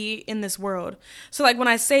want to be in this world? So like when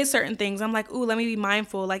I say certain things, I'm like, ooh, let me be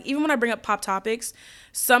mindful. Like even when I bring up pop topics,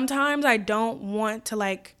 sometimes I don't want to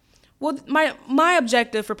like, well, my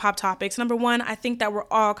objective for pop topics, number one, I think that we're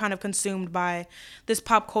all kind of consumed by this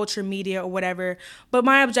pop culture media or whatever. But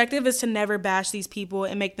my objective is to never bash these people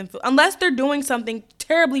and make them feel, unless they're doing something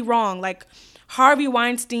terribly wrong, like Harvey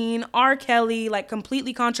Weinstein, R. Kelly, like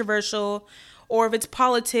completely controversial, or if it's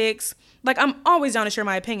politics. Like, I'm always down to share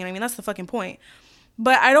my opinion. I mean, that's the fucking point.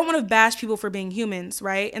 But I don't want to bash people for being humans,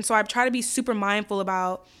 right? And so I try to be super mindful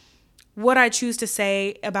about what I choose to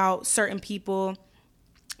say about certain people.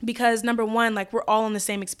 Because number one, like, we're all in the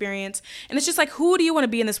same experience. And it's just like, who do you want to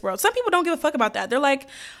be in this world? Some people don't give a fuck about that. They're like,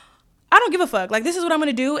 I don't give a fuck. Like, this is what I'm going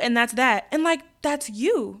to do, and that's that. And like, that's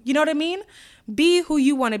you. You know what I mean? Be who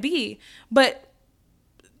you want to be. But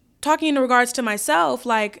talking in regards to myself,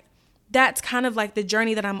 like, that's kind of like the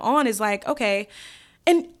journey that I'm on, is like, okay.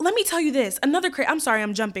 And let me tell you this, I'm sorry,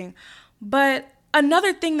 I'm jumping. But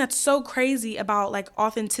another thing that's so crazy about like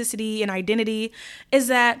authenticity and identity is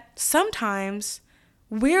that sometimes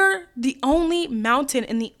we're the only mountain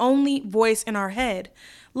and the only voice in our head.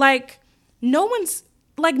 Like no one's,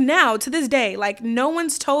 like now to this day, like no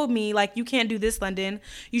one's told me like, you can't do this, London.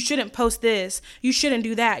 You shouldn't post this. You shouldn't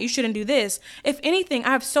do that. You shouldn't do this. If anything, I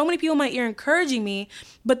have so many people in my ear encouraging me,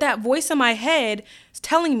 but that voice in my head is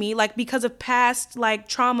telling me, like, because of past like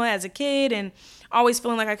trauma as a kid and always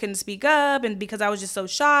feeling like I couldn't speak up, and because I was just so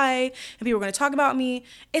shy and people were going to talk about me,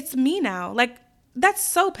 it's me now. Like, that's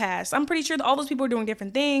so past. I'm pretty sure that all those people are doing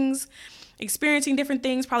different things, experiencing different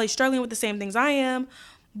things, probably struggling with the same things I am,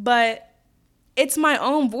 but it's my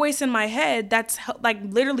own voice in my head that's like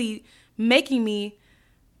literally making me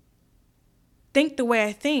think the way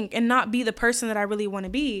I think and not be the person that I really want to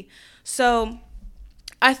be. So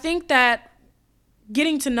I think that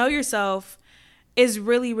getting to know yourself is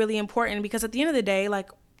really, really important, because at the end of the day, like,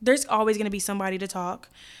 there's always going to be somebody to talk.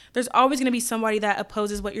 There's always going to be somebody that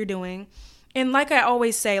opposes what you're doing. And like I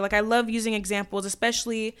always say, like, I love using examples,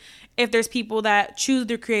 especially if there's people that choose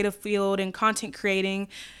their creative field and content creating,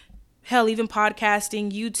 hell, even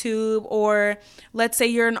podcasting, YouTube, or let's say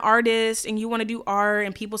you're an artist and you want to do art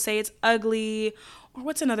and people say it's ugly, or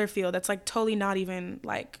what's another field that's like totally not even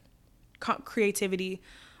like creativity?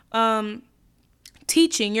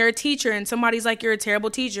 Teaching. You're a teacher and somebody's like, you're a terrible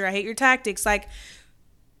teacher, I hate your tactics. Like,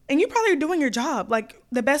 and you probably are doing your job like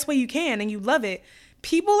the best way you can and you love it.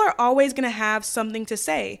 People are always going to have something to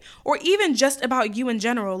say, or even just about you in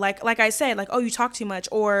general. Like I said, like, oh, you talk too much,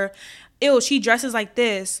 or ill, she dresses like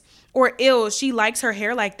this, or ill, she likes her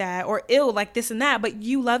hair like that, or ill, like this and that, but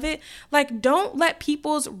you love it. Like, don't let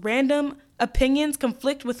people's random opinions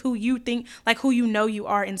conflict with who you think, like who you know you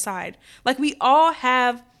are inside. Like, we all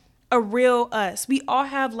have a real us. We all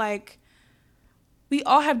have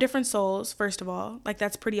different souls, first of all. Like,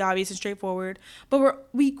 that's pretty obvious and straightforward. But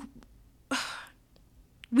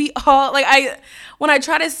we all, like, when I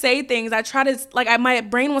try to say things, I try to, like, my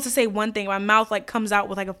brain wants to say one thing, my mouth, like, comes out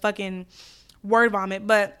with, like, a fucking word vomit.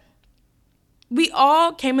 But we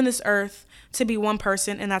all came in this earth to be one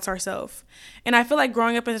person, and that's ourselves. And I feel like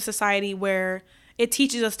growing up in a society where it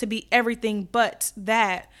teaches us to be everything but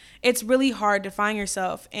that, it's really hard to find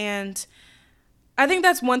yourself. And I think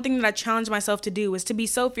that's one thing that I challenge myself to do, is to be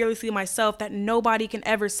so fearlessly myself that nobody can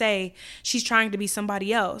ever say she's trying to be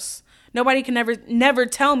somebody else. Nobody can never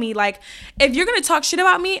tell me, like, if you're going to talk shit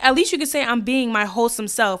about me, at least you can say I'm being my wholesome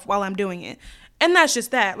self while I'm doing it. And that's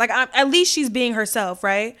just that. Like, at least she's being herself,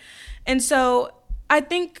 right? And so I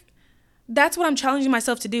think that's what I'm challenging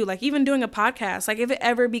myself to do. Like, even doing a podcast, like, if it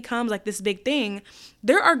ever becomes like this big thing,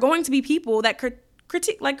 there are going to be people that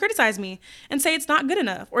criticize me and say it's not good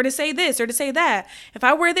enough, or to say this or to say that. If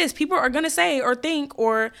I wear this, people are going to say or think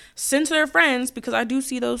or send to their friends, because I do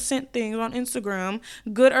see those sent things on Instagram,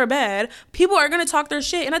 good or bad. People are going to talk their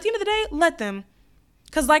shit. And at the end of the day, let them.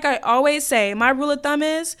 Because like I always say, my rule of thumb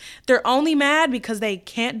is they're only mad because they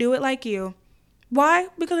can't do it like you. Why?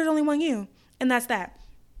 Because there's only one you. And that's that.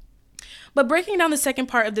 But breaking down the second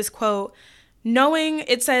part of this quote,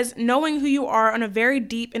 it says, knowing who you are on a very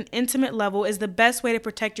deep and intimate level is the best way to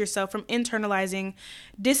protect yourself from internalizing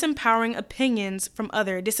disempowering opinions from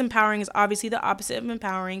others. Disempowering is obviously the opposite of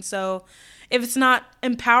empowering. So if it's not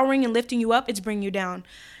empowering and lifting you up, it's bringing you down.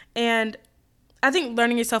 And I think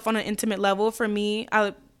learning yourself on an intimate level, for me,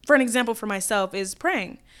 for an example for myself, is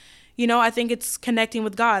praying. You know, I think it's connecting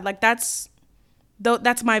with God. Like, that's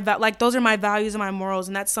those are my values and my morals,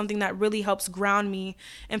 and that's something that really helps ground me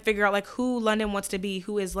and figure out like who London wants to be,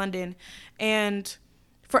 who is London. And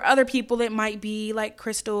for other people it might be like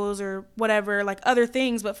crystals or whatever, like other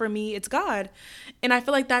things, but for me it's God. And I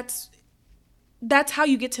feel like that's how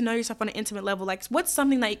you get to know yourself on an intimate level. Like, what's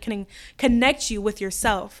something that can connect you with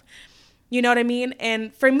yourself? You know what I mean?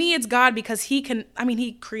 And for me, it's God, because he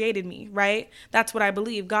created me, right? That's what I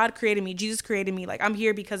believe. God created me. Jesus created me. Like, I'm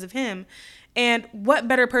here because of him. And what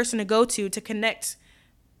better person to go to connect,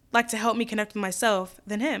 like to help me connect with myself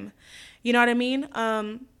than him? You know what I mean?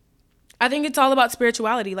 I think it's all about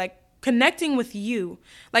spirituality, like connecting with you.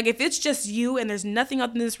 Like, if it's just you and there's nothing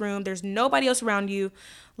else in this room, there's nobody else around you,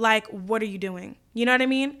 like, what are you doing? You know what I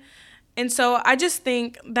mean? And so I just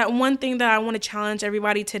think that one thing that I want to challenge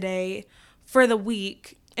everybody today for the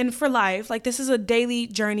week and for life, like, this is a daily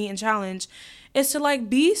journey and challenge, is to like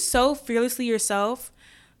be so fearlessly yourself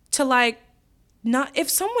to like, not, if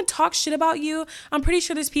someone talks shit about you, I'm pretty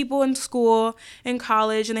sure there's people in school, in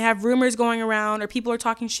college, and they have rumors going around, or people are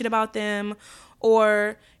talking shit about them,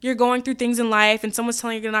 or you're going through things in life and someone's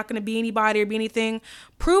telling you you're not going to be anybody or be anything.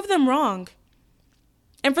 Prove them wrong.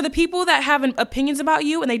 And for the people that have opinions about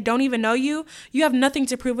you and they don't even know you, you have nothing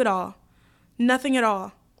to prove at all. Nothing at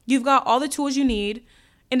all. You've got all the tools you need,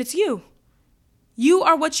 and it's you. You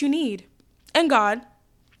are what you need. And God,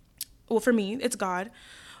 well, for me, it's God.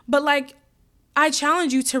 But like, I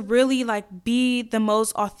challenge you to really like be the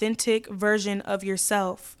most authentic version of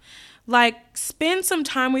yourself. Like, spend some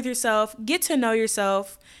time with yourself, get to know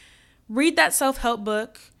yourself, read that self-help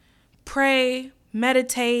book, pray,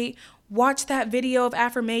 meditate, watch that video of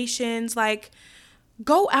affirmations, like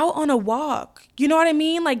go out on a walk. You know what I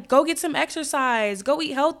mean? Like, go get some exercise, go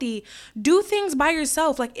eat healthy, do things by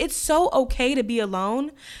yourself. Like, it's so okay to be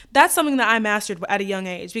alone. That's something that I mastered at a young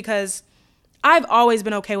age, because I've always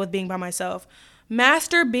been okay with being by myself.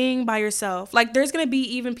 Master being by yourself. Like, there's going to be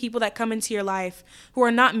even people that come into your life who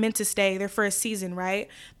are not meant to stay. They're for a season, right?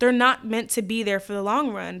 They're not meant to be there for the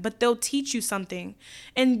long run, but they'll teach you something.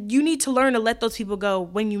 And you need to learn to let those people go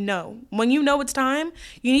when you know. When you know it's time,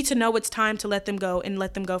 you need to know it's time to let them go, and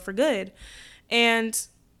let them go for good. And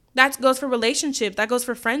that goes for relationships. That goes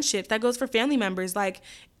for friendships. That goes for family members. Like,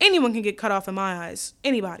 anyone can get cut off in my eyes.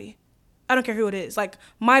 Anybody. I don't care who it is. Like,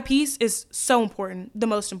 my peace is so important, the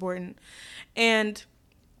most important. And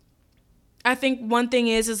I think one thing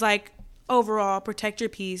is like, overall, protect your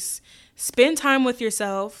peace. Spend time with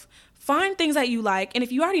yourself. Find things that you like. And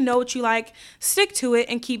if you already know what you like, stick to it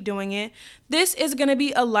and keep doing it. This is going to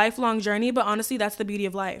be a lifelong journey, but honestly, that's the beauty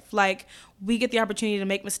of life. Like, we get the opportunity to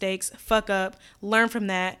make mistakes, fuck up, learn from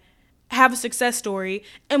that, have a success story,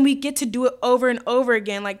 and we get to do it over and over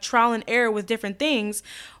again, like trial and error with different things.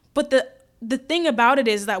 But the thing about it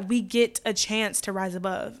is that we get a chance to rise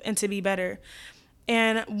above and to be better.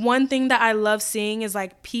 And one thing that I love seeing is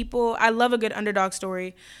like I love a good underdog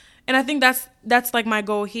story. And I think that's like my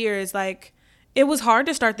goal here is like, it was hard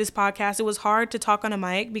to start this podcast. It was hard to talk on a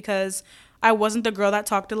mic because I wasn't the girl that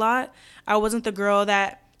talked a lot. I wasn't the girl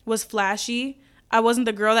that was flashy. I wasn't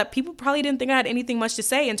the girl that people probably didn't think I had anything much to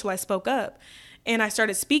say until I spoke up. And I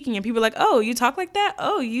started speaking and people were like, oh, you talk like that?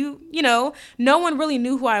 Oh, you know, no one really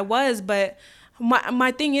knew who I was. But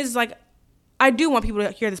my thing is like, I do want people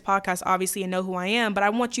to hear this podcast, obviously, and know who I am. But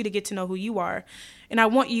I want you to get to know who you are. And I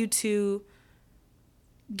want you to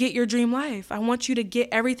get your dream life. I want you to get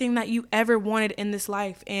everything that you ever wanted in this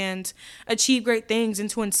life and achieve great things and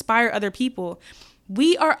to inspire other people.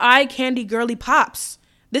 We are eye candy girly pops.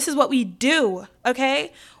 This is what we do,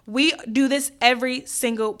 okay? We do this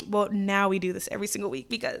now we do this every single week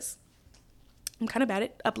because I'm kind of bad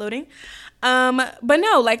at uploading. But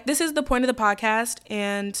no, like this is the point of the podcast.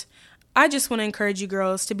 And I just want to encourage you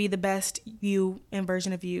girls to be the best you and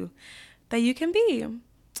version of you that you can be.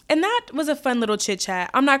 And that was a fun little chit chat.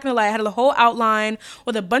 I'm not going to lie. I had a whole outline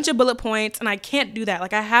with a bunch of bullet points and I can't do that.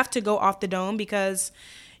 Like I have to go off the dome because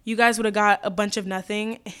you guys would have got a bunch of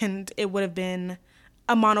nothing and it would have been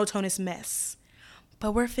a monotonous mess.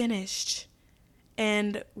 But we're finished.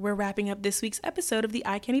 And we're wrapping up this week's episode of the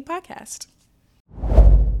Eye Candy Podcast.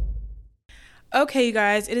 Okay, you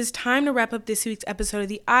guys, it is time to wrap up this week's episode of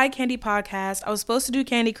the Eye Candy Podcast. I was supposed to do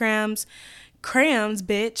Candy Grams,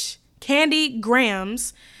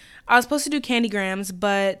 I was supposed to do Candy Grams,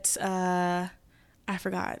 but I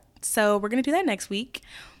forgot. So we're going to do that next week.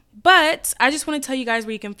 But I just want to tell you guys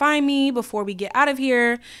where you can find me before we get out of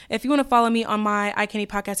here. If you want to follow me on my Eye Candy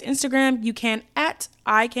Podcast Instagram, you can at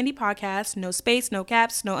Eye Candy Podcast. No space, no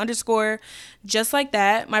caps, no underscore. Just like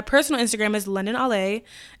that. My personal Instagram is London Ale.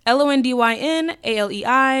 LONDYNALEI.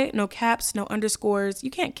 No caps, no underscores.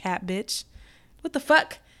 You can't cap, bitch. What the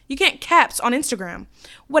fuck? You can't caps on Instagram.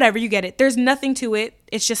 Whatever, you get it. There's nothing to it.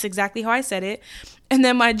 It's just exactly how I said it. And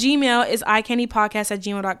then my Gmail is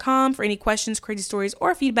eyecandypodcast@gmail.com for any questions, crazy stories,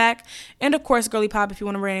 or feedback. And of course, Girly Pop, if you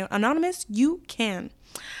want to remain anonymous, you can.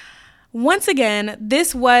 Once again,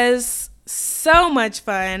 this was so much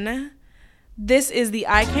fun. This is the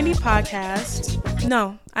Eye Candy Podcast.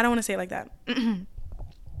 No, I don't want to say it like that.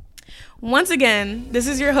 Once again, this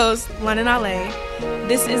is your host, London Ale.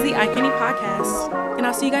 This is the Eye Candy Podcast. And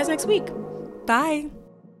I'll see you guys next week. Bye.